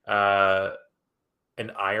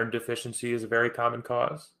 an iron deficiency is a very common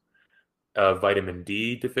cause. Vitamin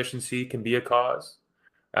D deficiency can be a cause.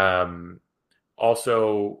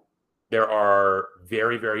 Also, there are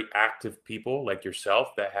very, very active people like yourself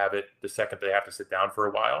that have it the second they have to sit down for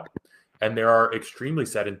a while. And there are extremely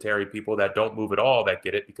sedentary people that don't move at all that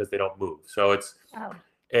get it because they don't move. So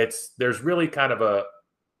there's really kind of a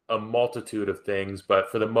multitude of things,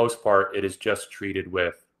 but for the most part, it is just treated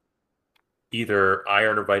with either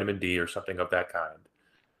iron or vitamin D or something of that kind.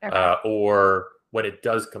 Okay. Or when it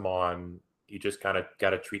does come on, you just kind of got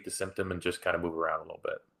to treat the symptom and just kind of move around a little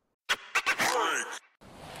bit.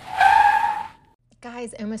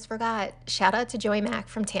 Guys, I almost forgot. Shout out to Joey Mack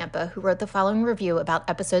from Tampa, who wrote the following review about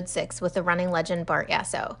episode 6 with the running legend Bart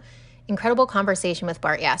Yasso. Incredible conversation with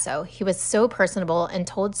Bart Yasso. He was so personable and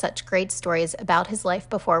told such great stories about his life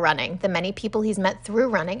before running, the many people he's met through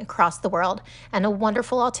running across the world, and a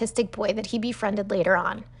wonderful autistic boy that he befriended later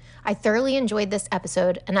on. I thoroughly enjoyed this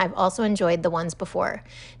episode, and I've also enjoyed the ones before.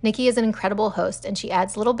 Nikki is an incredible host, and she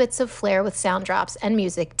adds little bits of flair with sound drops and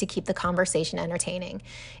music to keep the conversation entertaining.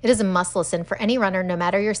 It is a must listen for any runner, no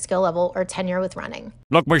matter your skill level or tenure with running.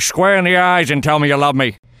 Look me square in the eyes and tell me you love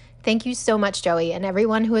me. Thank you so much, Joey, and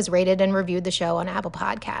everyone who has rated and reviewed the show on Apple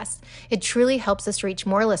Podcasts. It truly helps us reach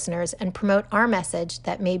more listeners and promote our message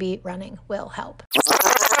that maybe running will help.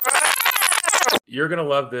 You're going to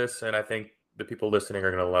love this, and I think the people listening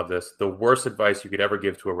are going to love this. The worst advice you could ever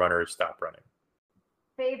give to a runner is stop running.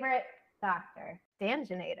 Favorite doctor?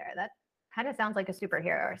 Danjanator. That kind of sounds like a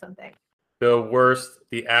superhero or something.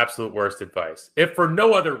 The absolute worst advice. If for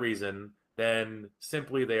no other reason, then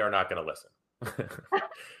simply they are not going to listen.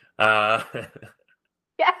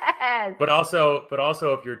 Yes. But also,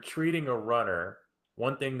 if you're treating a runner,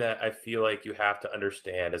 one thing that I feel like you have to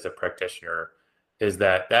understand as a practitioner is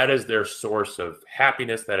that is their source of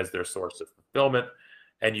happiness, that is their source of fulfillment,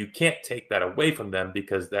 and you can't take that away from them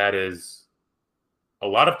because that is a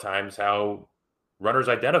lot of times how runners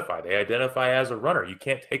identify. They identify as a runner. You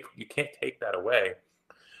can't take that away.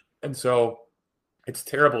 And so it's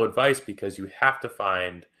terrible advice because you have to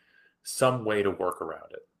find some way to work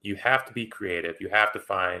around it. You have to be creative. You have to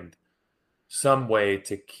find some way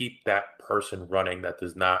to keep that person running that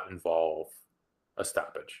does not involve a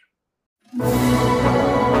stoppage.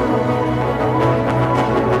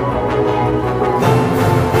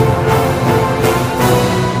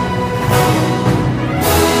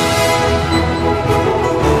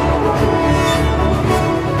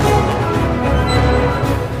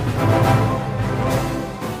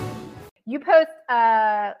 You post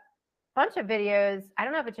a bunch of videos, I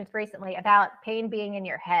don't know if it's just recently, about pain being in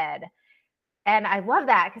your head. And I love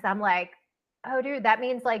that because I'm like, oh, dude, that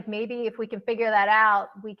means like maybe if we can figure that out,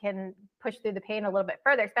 we can push through the pain a little bit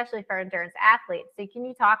further, especially for endurance athletes. So can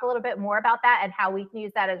you talk a little bit more about that and how we can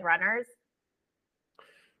use that as runners?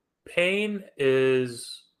 Pain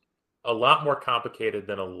is a lot more complicated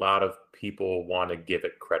than a lot of people want to give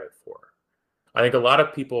it credit for. I think a lot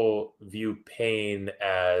of people view pain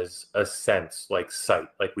as a sense, like sight.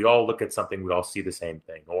 Like we all look at something, we all see the same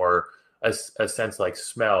thing. Or a sense like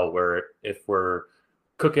smell, where if we're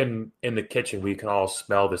cooking in the kitchen, we can all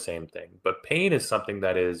smell the same thing. But pain is something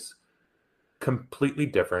that is completely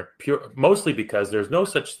different, mostly because there's no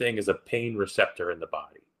such thing as a pain receptor in the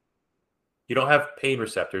body. You don't have pain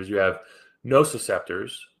receptors. You have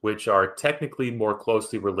nociceptors, which are technically more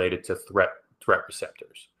closely related to threat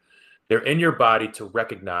receptors. They're in your body to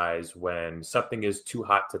recognize when something is too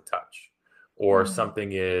hot to touch, or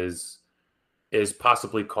something is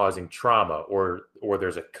possibly causing trauma, or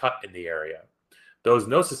there's a cut in the area. Those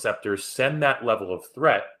nociceptors send that level of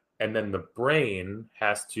threat, and then the brain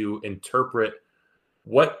has to interpret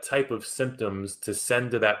what type of symptoms to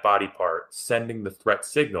send to that body part, sending the threat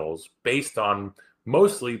signals based on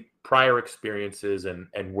mostly prior experiences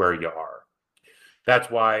and where you are.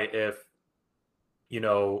 That's why if,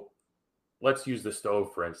 let's use the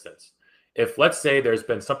stove, for instance. If, let's say, there's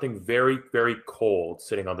been something very, very cold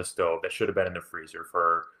sitting on the stove that should have been in the freezer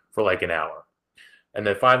for like an hour, and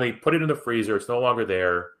then finally put it in the freezer, it's no longer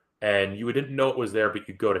there, and you didn't know it was there, but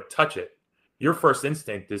you go to touch it, your first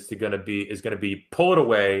instinct is going to be pull it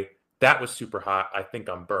away. That was super hot. I think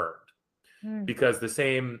I'm burned. Because the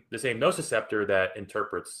same nociceptor that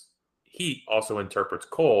interprets heat also interprets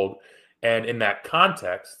cold, and in that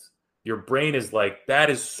context, your brain is like, that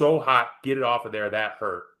is so hot, get it off of there, that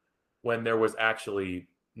hurt, when there was actually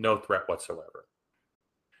no threat whatsoever.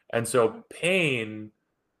 And so pain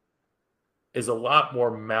is a lot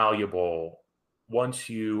more malleable once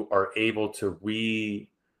you are able to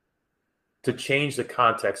change the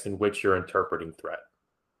context in which you're interpreting threat.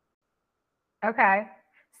 Okay.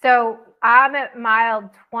 So I'm at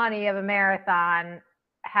mile 20 of a marathon.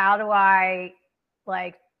 How do I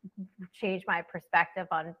change my perspective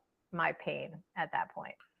on my pain at that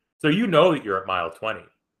point? So you know that you're at mile 20.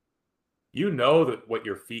 You know that what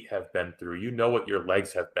your feet have been through. You know what your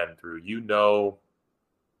legs have been through. You know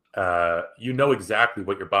exactly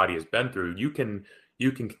what your body has been through. You can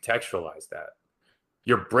contextualize that.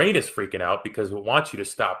 Your brain is freaking out because it wants you to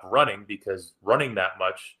stop running, because running that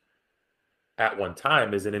much at one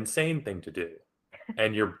time is an insane thing to do.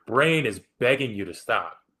 And your brain is begging you to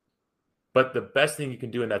stop. But the best thing you can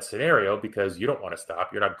do in that scenario, because you don't want to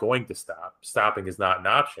stop, you're not going to stop, stopping is not an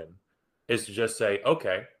option, is to just say,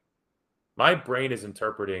 okay, my brain is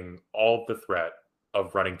interpreting all the threat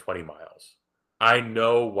of running 20 miles. I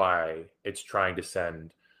know why it's trying to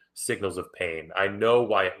send signals of pain. I know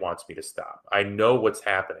why it wants me to stop. I know what's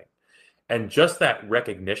happening. And just that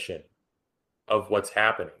recognition of what's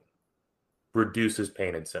happening reduces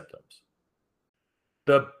pain and symptoms.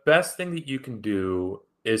 The best thing that you can do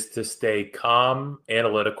is to stay calm,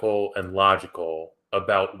 analytical, and logical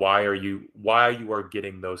about why you are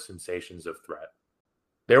getting those sensations of threat.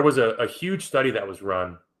 There was a huge study that was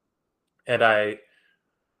run, and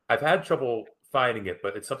I've had trouble finding it,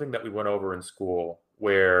 but it's something that we went over in school,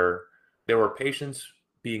 where there were patients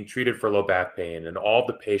being treated for low back pain, and all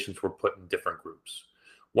the patients were put in different groups.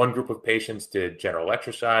 One group of patients did general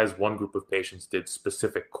exercise. One group of patients did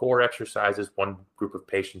specific core exercises. One group of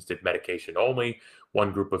patients did medication only.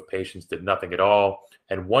 One group of patients did nothing at all.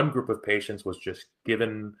 And one group of patients was just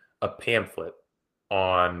given a pamphlet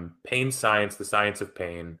on pain science, the science of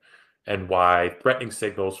pain, and why threatening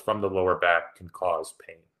signals from the lower back can cause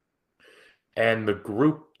pain. And the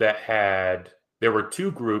group there were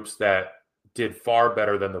two groups that did far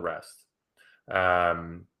better than the rest.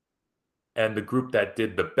 And the group that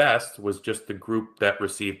did the best was just the group that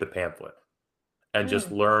received the pamphlet and just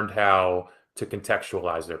learned how to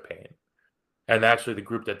contextualize their pain. And actually, the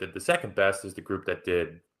group that did the second best is the group that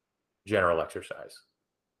did general exercise.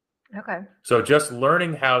 Okay. So just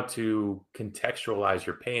learning how to contextualize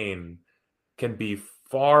your pain can be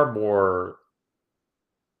far more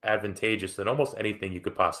advantageous than almost anything you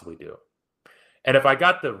could possibly do. And if I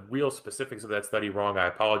got the real specifics of that study wrong, I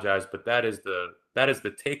apologize, but that is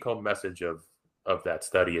the take-home message of that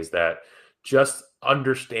study, is that just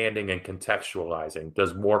understanding and contextualizing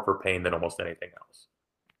does more for pain than almost anything else.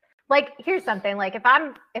 Like, here's something, like if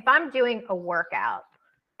I'm doing a workout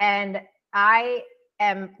and I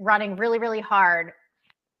am running really, really hard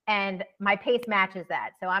and my pace matches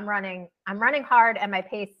that. So I'm running hard and my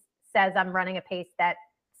pace says I'm running a pace that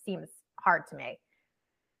seems hard to me.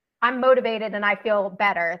 I'm motivated and I feel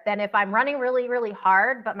better than if I'm running really, really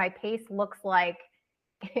hard, but my pace looks like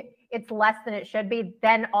it's less than it should be.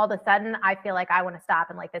 Then all of a sudden I feel like I want to stop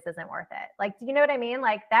and like, this isn't worth it. Like, do you know what I mean?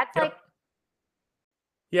 Like that's Yep. like.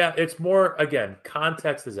 Yeah, it's more, again,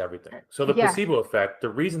 context is everything. So the placebo effect, the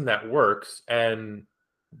reason that works, and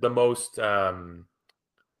the most, for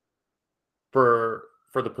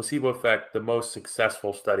the placebo effect, the most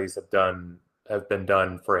successful studies have been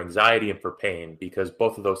done for anxiety and for pain, because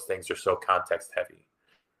both of those things are so context heavy.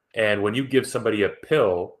 And when you give somebody a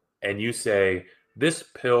pill and you say, this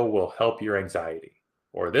pill will help your anxiety,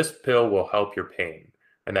 or this pill will help your pain,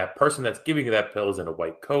 and that person that's giving you that pill is in a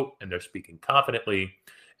white coat and they're speaking confidently,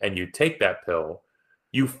 and you take that pill,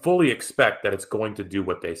 you fully expect that it's going to do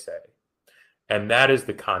what they say. And that is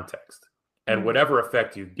the context. And whatever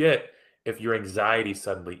effect you get, if your anxiety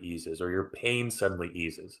suddenly eases or your pain suddenly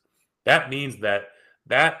eases, that means that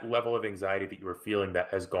that level of anxiety that you were feeling that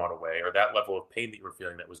has gone away, or that level of pain that you were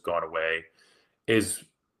feeling that was gone away, is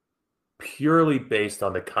purely based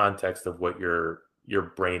on the context of what your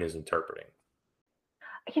brain is interpreting.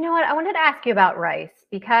 You know what? I wanted to ask you about rice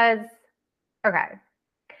because, okay,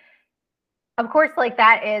 of course, like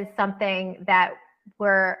that is something that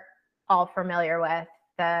we're all familiar with,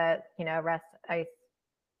 the, rest, ice,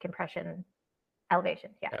 compression,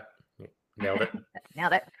 elevation. Yeah. Nailed it.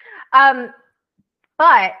 Nailed it.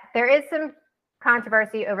 But there is some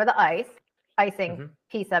controversy over the icing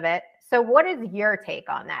piece of it. So what is your take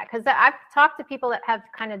on that? Because I've talked to people that have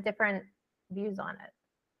kind of different views on it.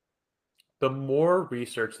 The more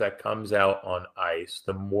research that comes out on ice,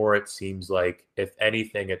 the more it seems like, if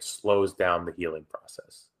anything, it slows down the healing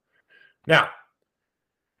process. Now,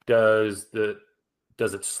 does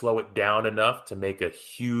it slow it down enough to make a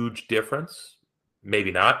huge difference?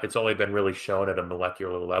 Maybe not. It's only been really shown at a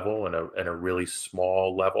molecular level and a really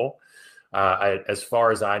small level. As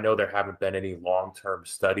far as I know, there haven't been any long-term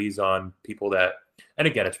studies on people that, and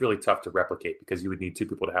again, it's really tough to replicate because you would need two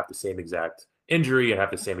people to have the same exact injury and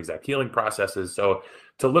have the same exact healing processes. So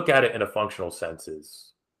to look at it in a functional sense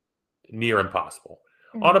is near impossible.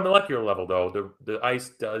 On a molecular level, though, the ice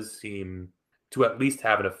does seem to at least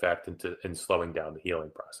have an effect in slowing down the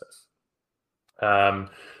healing process.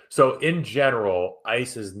 So in general,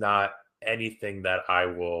 ice is not anything that I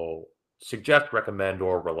will suggest, recommend,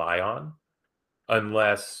 or rely on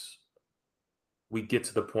unless we get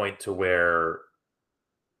to the point to where,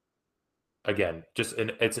 again,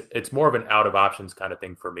 it's more of an out of options kind of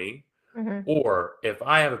thing for me. Or if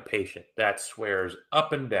I have a patient that swears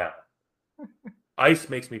up and down, ice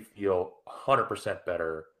makes me feel 100%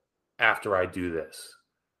 better after I do this,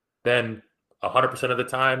 then 100% of the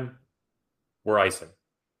time we're icing.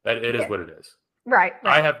 That it is what it is. Right.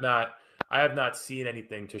 I have not seen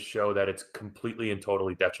anything to show that it's completely and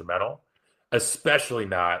totally detrimental, especially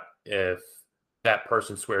not if that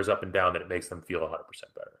person swears up and down that it makes them feel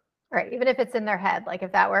 100% better. Right. Even if it's in their head, like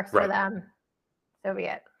if that works for Right. them, so be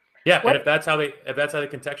it. Yeah, What- and if that's how they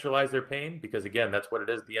contextualize their pain, because again, that's what it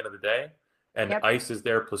is at the end of the day, and Yep. ice is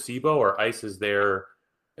their placebo, or ice is their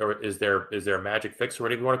magic fix, or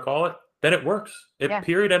whatever you want to call it, then it works.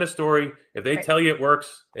 Period, end of story. If they tell you it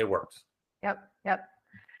works, it works. Yep.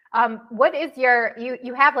 What is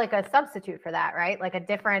you have like a substitute for that, right? Like a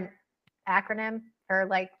different acronym for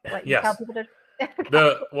like what you tell people to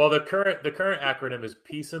The current acronym is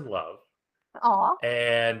peace and love. Aw.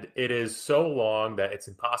 And it is so long that it's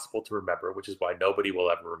impossible to remember, which is why nobody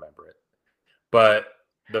will ever remember it. But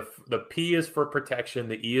the P is for protection,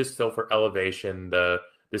 the E is still for elevation, the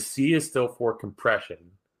C is still for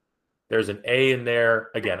compression. There's an A in there.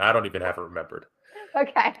 Again, I don't even have it remembered.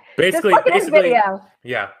 Okay. Basically, video.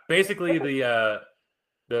 Yeah. Basically, the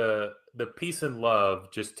peace and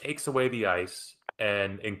love just takes away the ice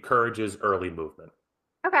and encourages early movement.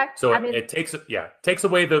 Okay. So it takes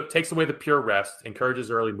away the pure rest,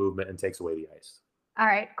 encourages early movement, and takes away the ice. All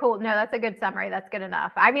right, cool. No, that's a good summary. That's good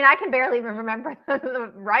enough. I mean, I can barely even remember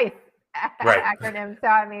the RICE acronym. So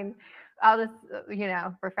I mean, I'll just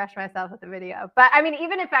refresh myself with the video. But I mean,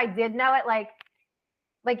 even if I did know it, like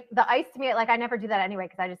the ice to me, like I never do that anyway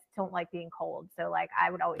because I just don't like being cold. So like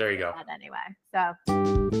I would always do that anyway. So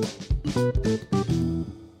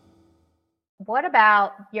what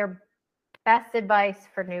about your best advice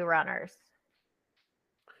for new runners?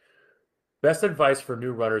 Best advice for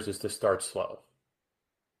new runners is to start slow.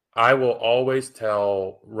 I will always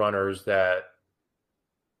tell runners that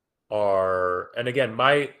and again,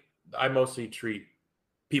 I mostly treat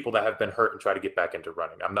people that have been hurt and try to get back into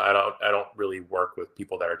running. I don't really work with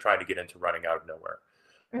people that are trying to get into running out of nowhere.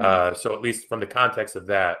 Mm-hmm. So at least from the context of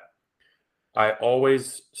that, I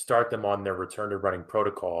always start them on their return to running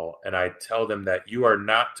protocol, and I tell them that you are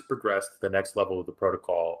not to progress to the next level of the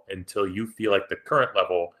protocol until you feel like the current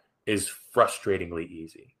level is frustratingly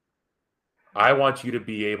easy. I want you to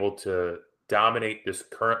be able to dominate this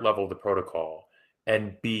current level of the protocol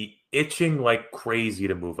and be itching like crazy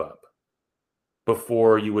to move up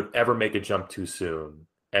before you would ever make a jump too soon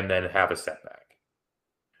and then have a setback.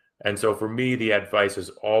 And so for me, the advice is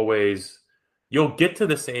always, you'll get to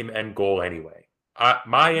the same end goal anyway.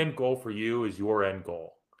 My end goal for you is your end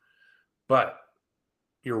goal. But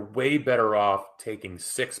you're way better off taking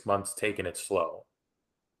 6 months, taking it slow,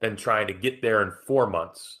 than trying to get there in 4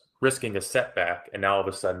 months, risking a setback, and now all of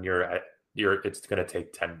a sudden it's going to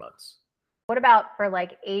take 10 months. What about for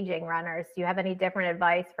like aging runners? Do you have any different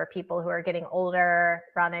advice for people who are getting older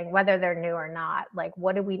running, whether they're new or not? Like,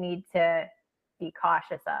 what do we need to be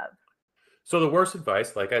cautious of? So the worst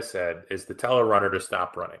advice, like I said, is to tell a runner to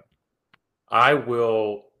stop running. I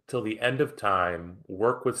will, till the end of time,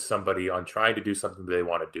 work with somebody on trying to do something that they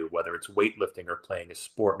want to do, whether it's weightlifting or playing a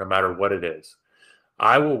sport, no matter what it is.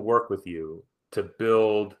 I will work with you to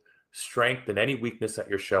build strength in any weakness that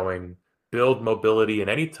you're showing, build mobility in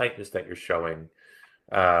any tightness that you're showing.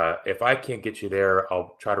 If I can't get you there,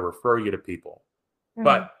 I'll try to refer you to people. Mm-hmm.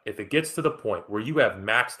 But if it gets to the point where you have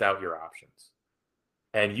maxed out your options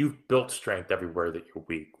and you've built strength everywhere that you're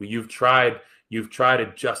weak, you've tried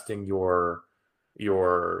adjusting your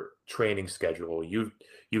training schedule,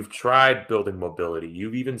 you've tried building mobility,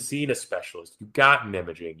 you've even seen a specialist, you've gotten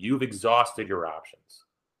imaging, you've exhausted your options,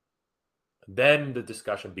 then the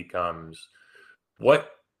discussion becomes,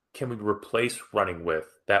 what can we replace running with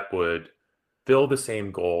that would fill the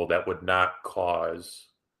same goal, that would not cause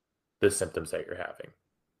the symptoms that you're having?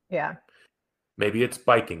 Yeah. Maybe it's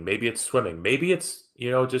biking, maybe it's swimming, maybe it's,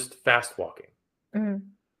 just fast walking.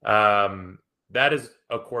 Mm-hmm. That is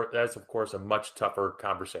of course a much tougher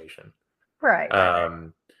conversation.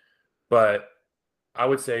 Right. But I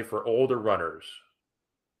would say for older runners,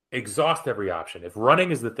 exhaust every option. If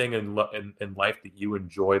running is the thing in life that you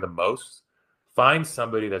enjoy the most, find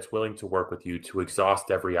somebody that's willing to work with you to exhaust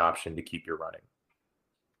every option to keep you running.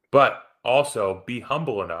 But also be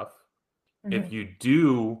humble enough, mm-hmm. if you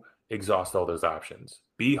do exhaust all those options,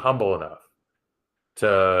 be humble enough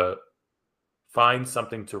to find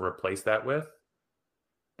something to replace that with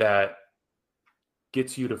that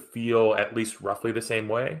gets you to feel at least roughly the same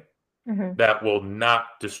way, mm-hmm. that will not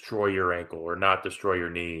destroy your ankle or not destroy your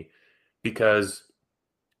knee, because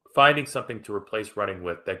finding something to replace running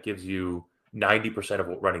with that gives you 90% of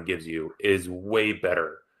what running gives you is way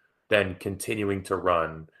better than continuing to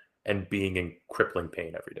run and being in crippling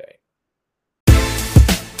pain every day.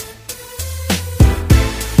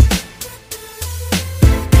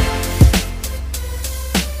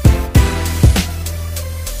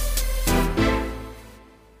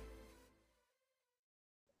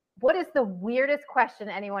 What is the weirdest question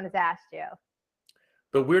anyone has asked you?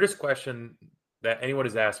 The weirdest question that anyone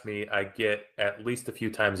has asked me, I get at least a few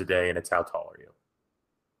times a day, and it's how tall are you?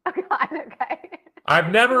 Oh God, okay.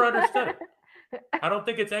 I've never understood it. I don't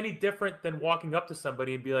think it's any different than walking up to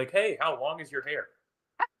somebody and be like, hey, how long is your hair?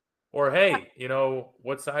 Or, hey,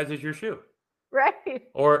 what size is your shoe? Right.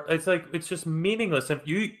 Or it's like, it's just meaningless. If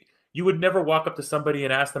you would never walk up to somebody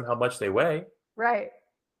and ask them how much they weigh. Right.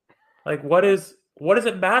 Like, what does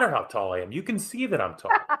it matter how tall I am? You can see that I'm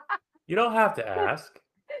tall. You don't have to ask.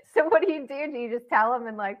 So what do? Do you just tell them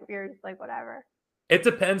and like you're just like whatever? It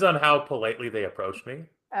depends on how politely they approach me.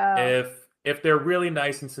 Oh. If they're really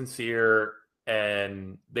nice and sincere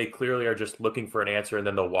and they clearly are just looking for an answer and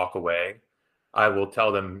then they'll walk away, I will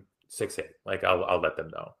tell them 6'8". Like I'll let them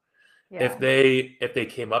know. Yeah. If they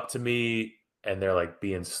came up to me and they're like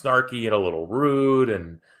being snarky and a little rude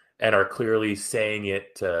and are clearly saying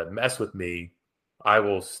it to mess with me, I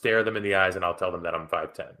will stare them in the eyes and I'll tell them that I'm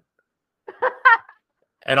 5'10".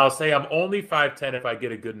 And I'll say I'm only 5'10" if I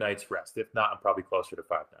get a good night's rest. If not, I'm probably closer to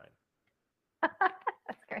 5'9".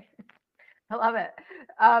 That's great. I love it.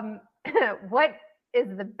 What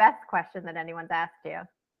is the best question that anyone's asked you?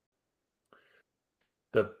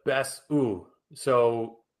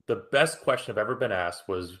 So the best question I've ever been asked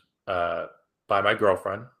was by my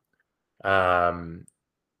girlfriend.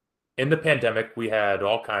 In the pandemic, we had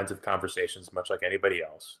all kinds of conversations, much like anybody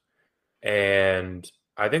else. And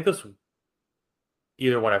I think this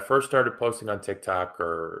either when I first started posting on TikTok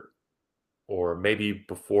or maybe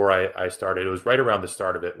before I started, it was right around the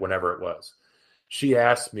start of it, whenever it was. She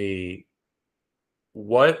asked me,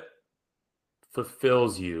 what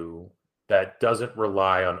fulfills you that doesn't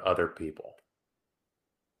rely on other people?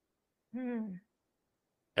 And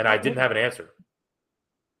I didn't have an answer.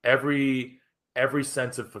 Every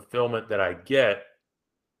sense of fulfillment that I get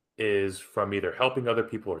is from either helping other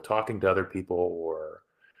people or talking to other people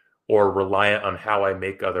or reliant on how I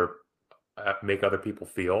make other people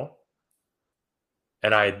feel.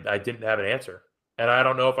 And I didn't have an answer. And I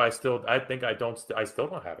don't know if I still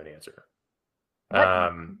don't have an answer.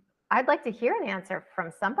 I'd like to hear an answer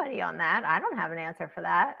from somebody on that. I don't have an answer for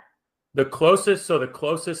that. The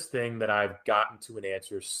closest thing that I've gotten to an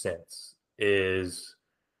answer since is,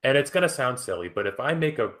 and it's going to sound silly, but if I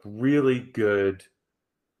make a really good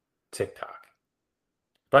TikTok,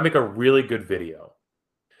 if I make a really good video,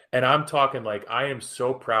 and I'm talking like I am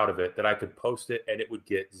so proud of it that I could post it and it would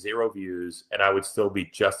get 0 views and I would still be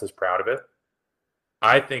just as proud of it.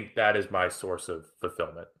 I think that is my source of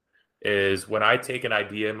fulfillment, is when I take an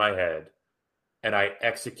idea in my head and I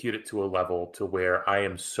execute it to a level to where I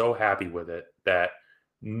am so happy with it that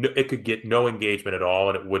it could get no engagement at all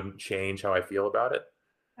and it wouldn't change how I feel about it.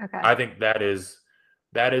 Okay. I think that is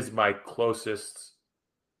my closest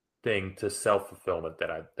thing to self-fulfillment that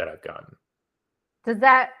I've gotten. Is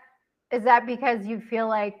that because you feel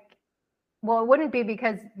like, well, it wouldn't be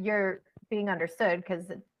because you're being understood, because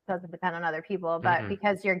it doesn't depend on other people, but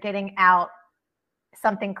because you're getting out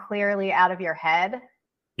something clearly out of your head.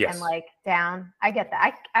 Yes. And like down. I get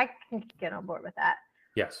that. I can get on board with that.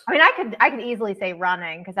 Yes. I mean, I could easily say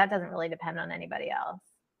running, because that doesn't really depend on anybody else.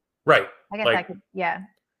 Right. I guess I could, yeah.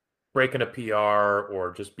 Breaking a PR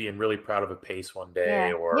or just being really proud of a pace one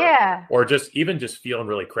day, yeah. or just feeling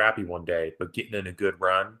really crappy one day, but getting in a good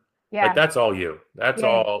run. Yeah. Like that's all you. That's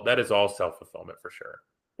all. That is all self-fulfillment for sure.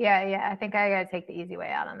 Yeah. I think I got to take the easy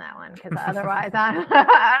way out on that one, because otherwise I don't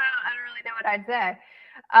really know what I'd say.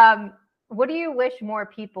 What do you wish more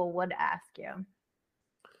people would ask you?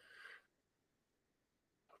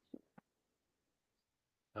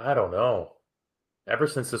 I don't know. Ever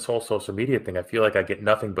since this whole social media thing, I feel like I get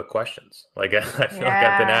nothing but questions. Like I feel like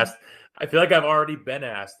I've been asked. I feel like I've already been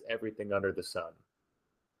asked everything under the sun.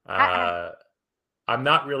 I'm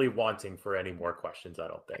not really wanting for any more questions, I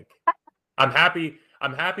don't think. I'm happy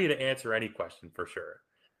to answer any question for sure.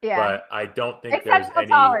 Yeah. But I don't think there's any. Except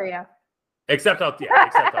how tall are you? Except how tall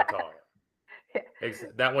I am.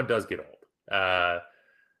 That one does get old.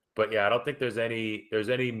 But yeah, I don't think there's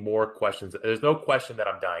any more questions. There's no question that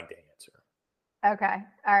I'm dying to answer. Okay.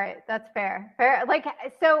 All right. That's fair. Like,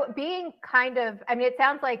 so being kind of, I mean, it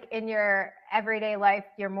sounds like in your everyday life,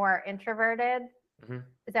 you're more introverted. Mm-hmm.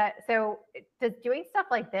 Is that, so does doing stuff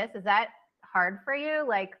like this, is that hard for you?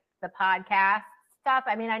 Like the podcast stuff?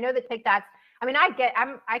 I mean, I know that TikToks, I mean,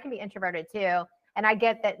 I can be introverted too. And I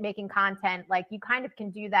get that making content, like you kind of can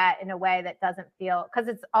do that in a way that doesn't feel, because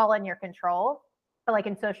it's all in your control. But like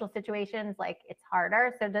in social situations, like it's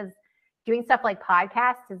harder. So does doing stuff like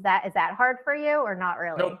podcasts, is that hard for you or not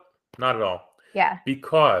really? Nope, not at all. Yeah.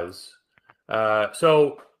 Because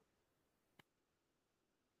so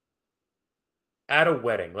at a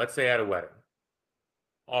wedding, let's say at a wedding,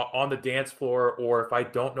 on the dance floor, or if I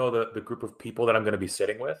don't know the group of people that I'm going to be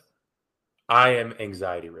sitting with, I am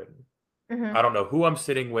anxiety ridden. Mm-hmm. I don't know who I'm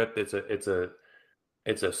sitting with. It's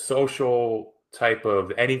a social type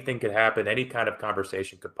of, anything could happen. Any kind of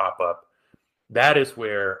conversation could pop up. That is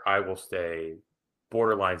where I will stay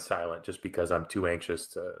borderline silent, just because I'm too anxious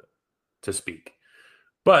to speak.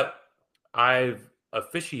 But I've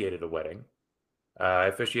officiated a wedding. I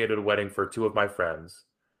officiated a wedding for two of my friends,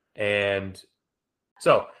 and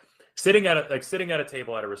so sitting at a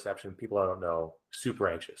table at a reception, people I don't know, super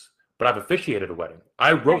anxious. But I've officiated a wedding.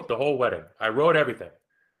 I wrote the whole wedding. I wrote everything,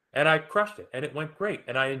 and I crushed it, and it went great,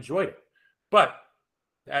 and I enjoyed it. But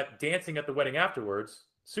at dancing at the wedding afterwards,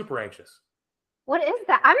 super anxious. What is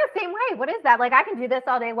that? I'm the same way. What is that? Like, I can do this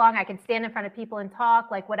all day long. I can stand in front of people and talk,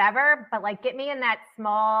 like whatever, but like get me in that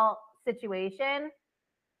small situation.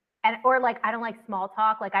 Or like, I don't like small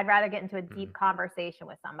talk. Like, I'd rather get into a deep conversation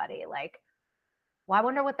with somebody. Like, well, I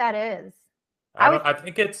wonder what that is. I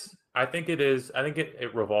think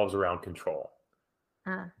it revolves around control.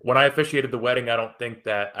 When I officiated the wedding, I don't think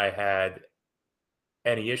that I had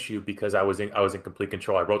any issue, because I was in complete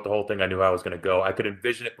control. I wrote the whole thing. I knew how I was going to go. I could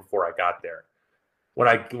envision it before I got there. When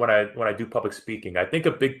I do public speaking, I think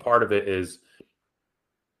a big part of it is,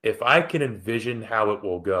 if I can envision how it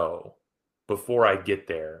will go before I get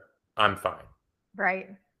there, I'm fine. Right.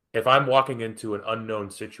 If I'm walking into an unknown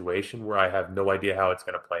situation where I have no idea how it's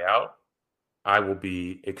going to play out, I will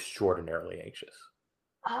be extraordinarily anxious.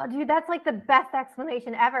 Oh, dude, that's like the best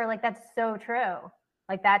explanation ever. Like, that's so true.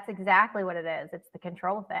 Like, that's exactly what it is. It's the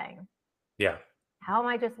control thing. Yeah. How am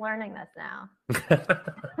I just learning this now?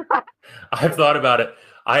 I've thought about it.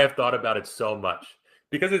 I have thought about it so much,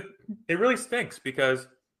 because it really stinks, because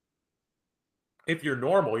if you're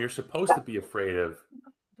normal, you're supposed to be afraid of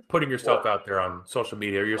putting yourself out there on social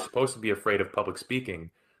media, or you're supposed to be afraid of public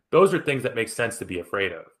speaking. Those are things that make sense to be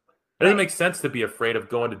afraid of. It doesn't make sense to be afraid of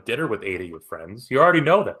going to dinner with 8 of your friends. You already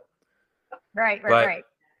know them. Right.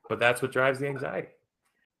 But that's what drives the anxiety.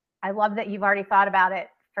 I love that you've already thought about it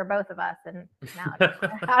for both of us, and now I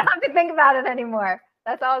don't have to think about it anymore.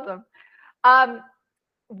 That's awesome.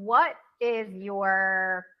 What is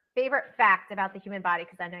your favorite fact about the human body?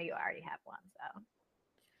 Because I know you already have one. So,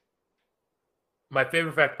 my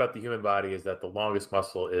favorite fact about the human body is that the longest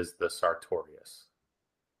muscle is the sartorius.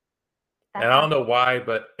 And I don't know why,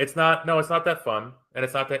 but it's not that fun, and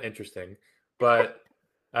it's not that interesting. But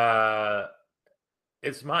I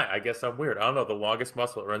guess I'm weird. I don't know. The longest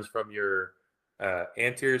muscle, it runs from your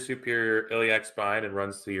anterior superior iliac spine and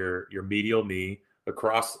runs to your medial knee,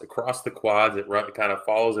 across the quads. It kind of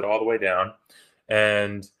follows it all the way down.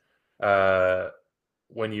 And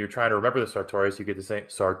when you're trying to remember the sartorius, you get to say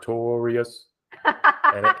sartorius.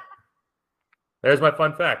 And there's my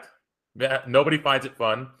fun fact. Nobody finds it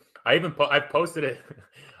fun. I've posted it.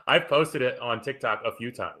 I've posted it on TikTok a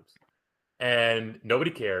few times, and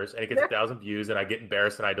nobody cares, and it gets 1,000 views, and I get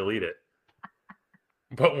embarrassed and I delete it.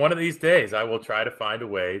 But one of these days, I will try to find a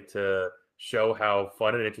way to show how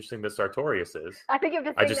fun and interesting the sartorius is. I think you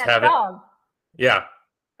have to sing that song. Yeah,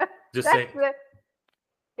 just saying.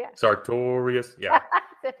 Yeah. Sartorius. Yeah.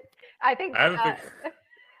 I think that's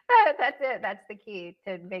it. That's the key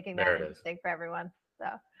to making that interesting for everyone. So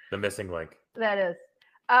the missing link. That is.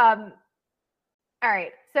 All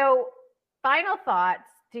right. So, final thoughts.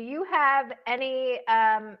 Do you have any?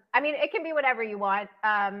 I mean, it can be whatever you want.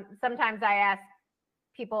 Sometimes I ask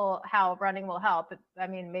people how running will help. I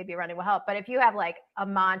mean, maybe running will help, but if you have like a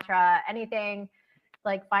mantra, anything,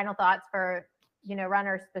 like final thoughts for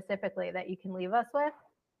runners specifically that you can leave us with.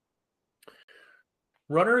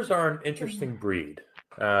 Runners are an interesting breed,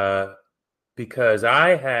 because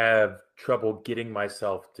I have trouble getting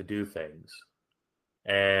myself to do things.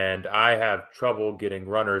 And I have trouble getting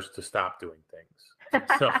runners to stop doing things.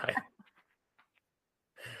 So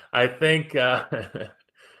I think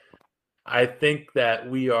that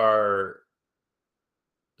we are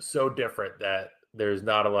so different that there's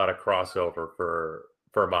not a lot of crossover for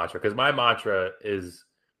a mantra. Because my mantra is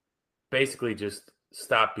basically just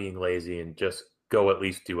stop being lazy and just go at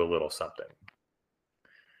least do a little something.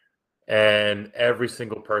 And every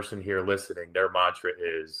single person here listening, their mantra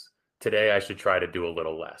is, today I should try to do a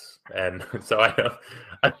little less. And so I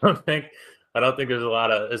don't think there's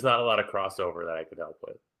not a lot of crossover that I could help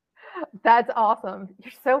with. That's awesome.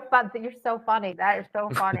 You're so fun. You're so funny. That is so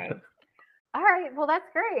funny. All right. Well, that's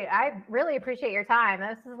great. I really appreciate your time.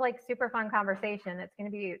 This is like super fun conversation. It's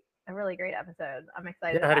going to be a really great episode. I'm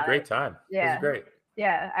excited. Yeah, I had a great time. Yeah. This is great.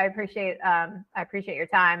 Yeah. I appreciate your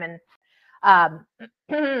time. And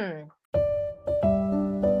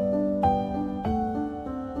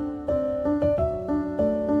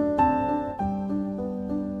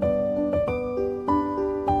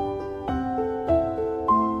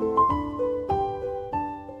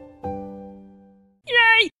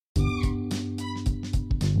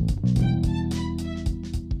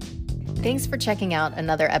Thanks for checking out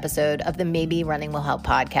another episode of the Maybe Running Will Help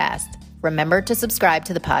podcast. Remember to subscribe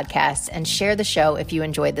to the podcast and share the show if you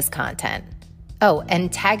enjoyed this content. Oh, and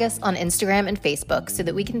tag us on Instagram and Facebook so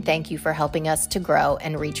that we can thank you for helping us to grow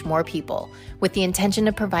and reach more people with the intention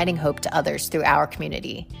of providing hope to others through our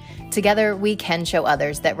community. Together, we can show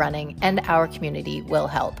others that running and our community will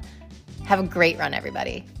help. Have a great run,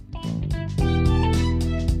 everybody.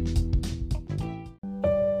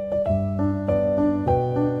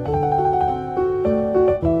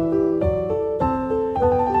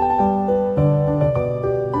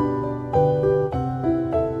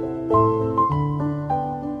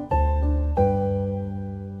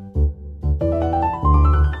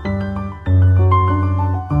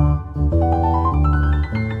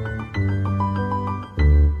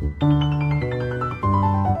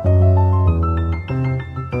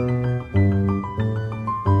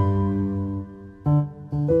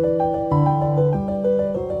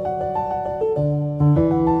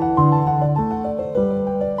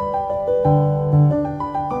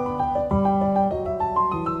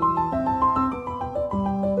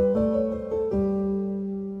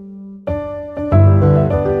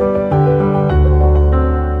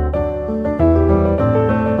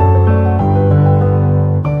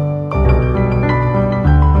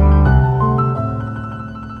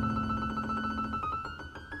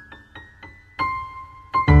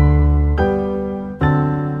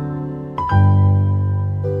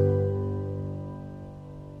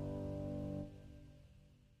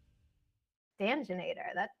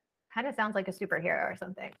 Dangenator. That kind of sounds like a superhero or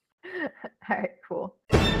something. All right, cool.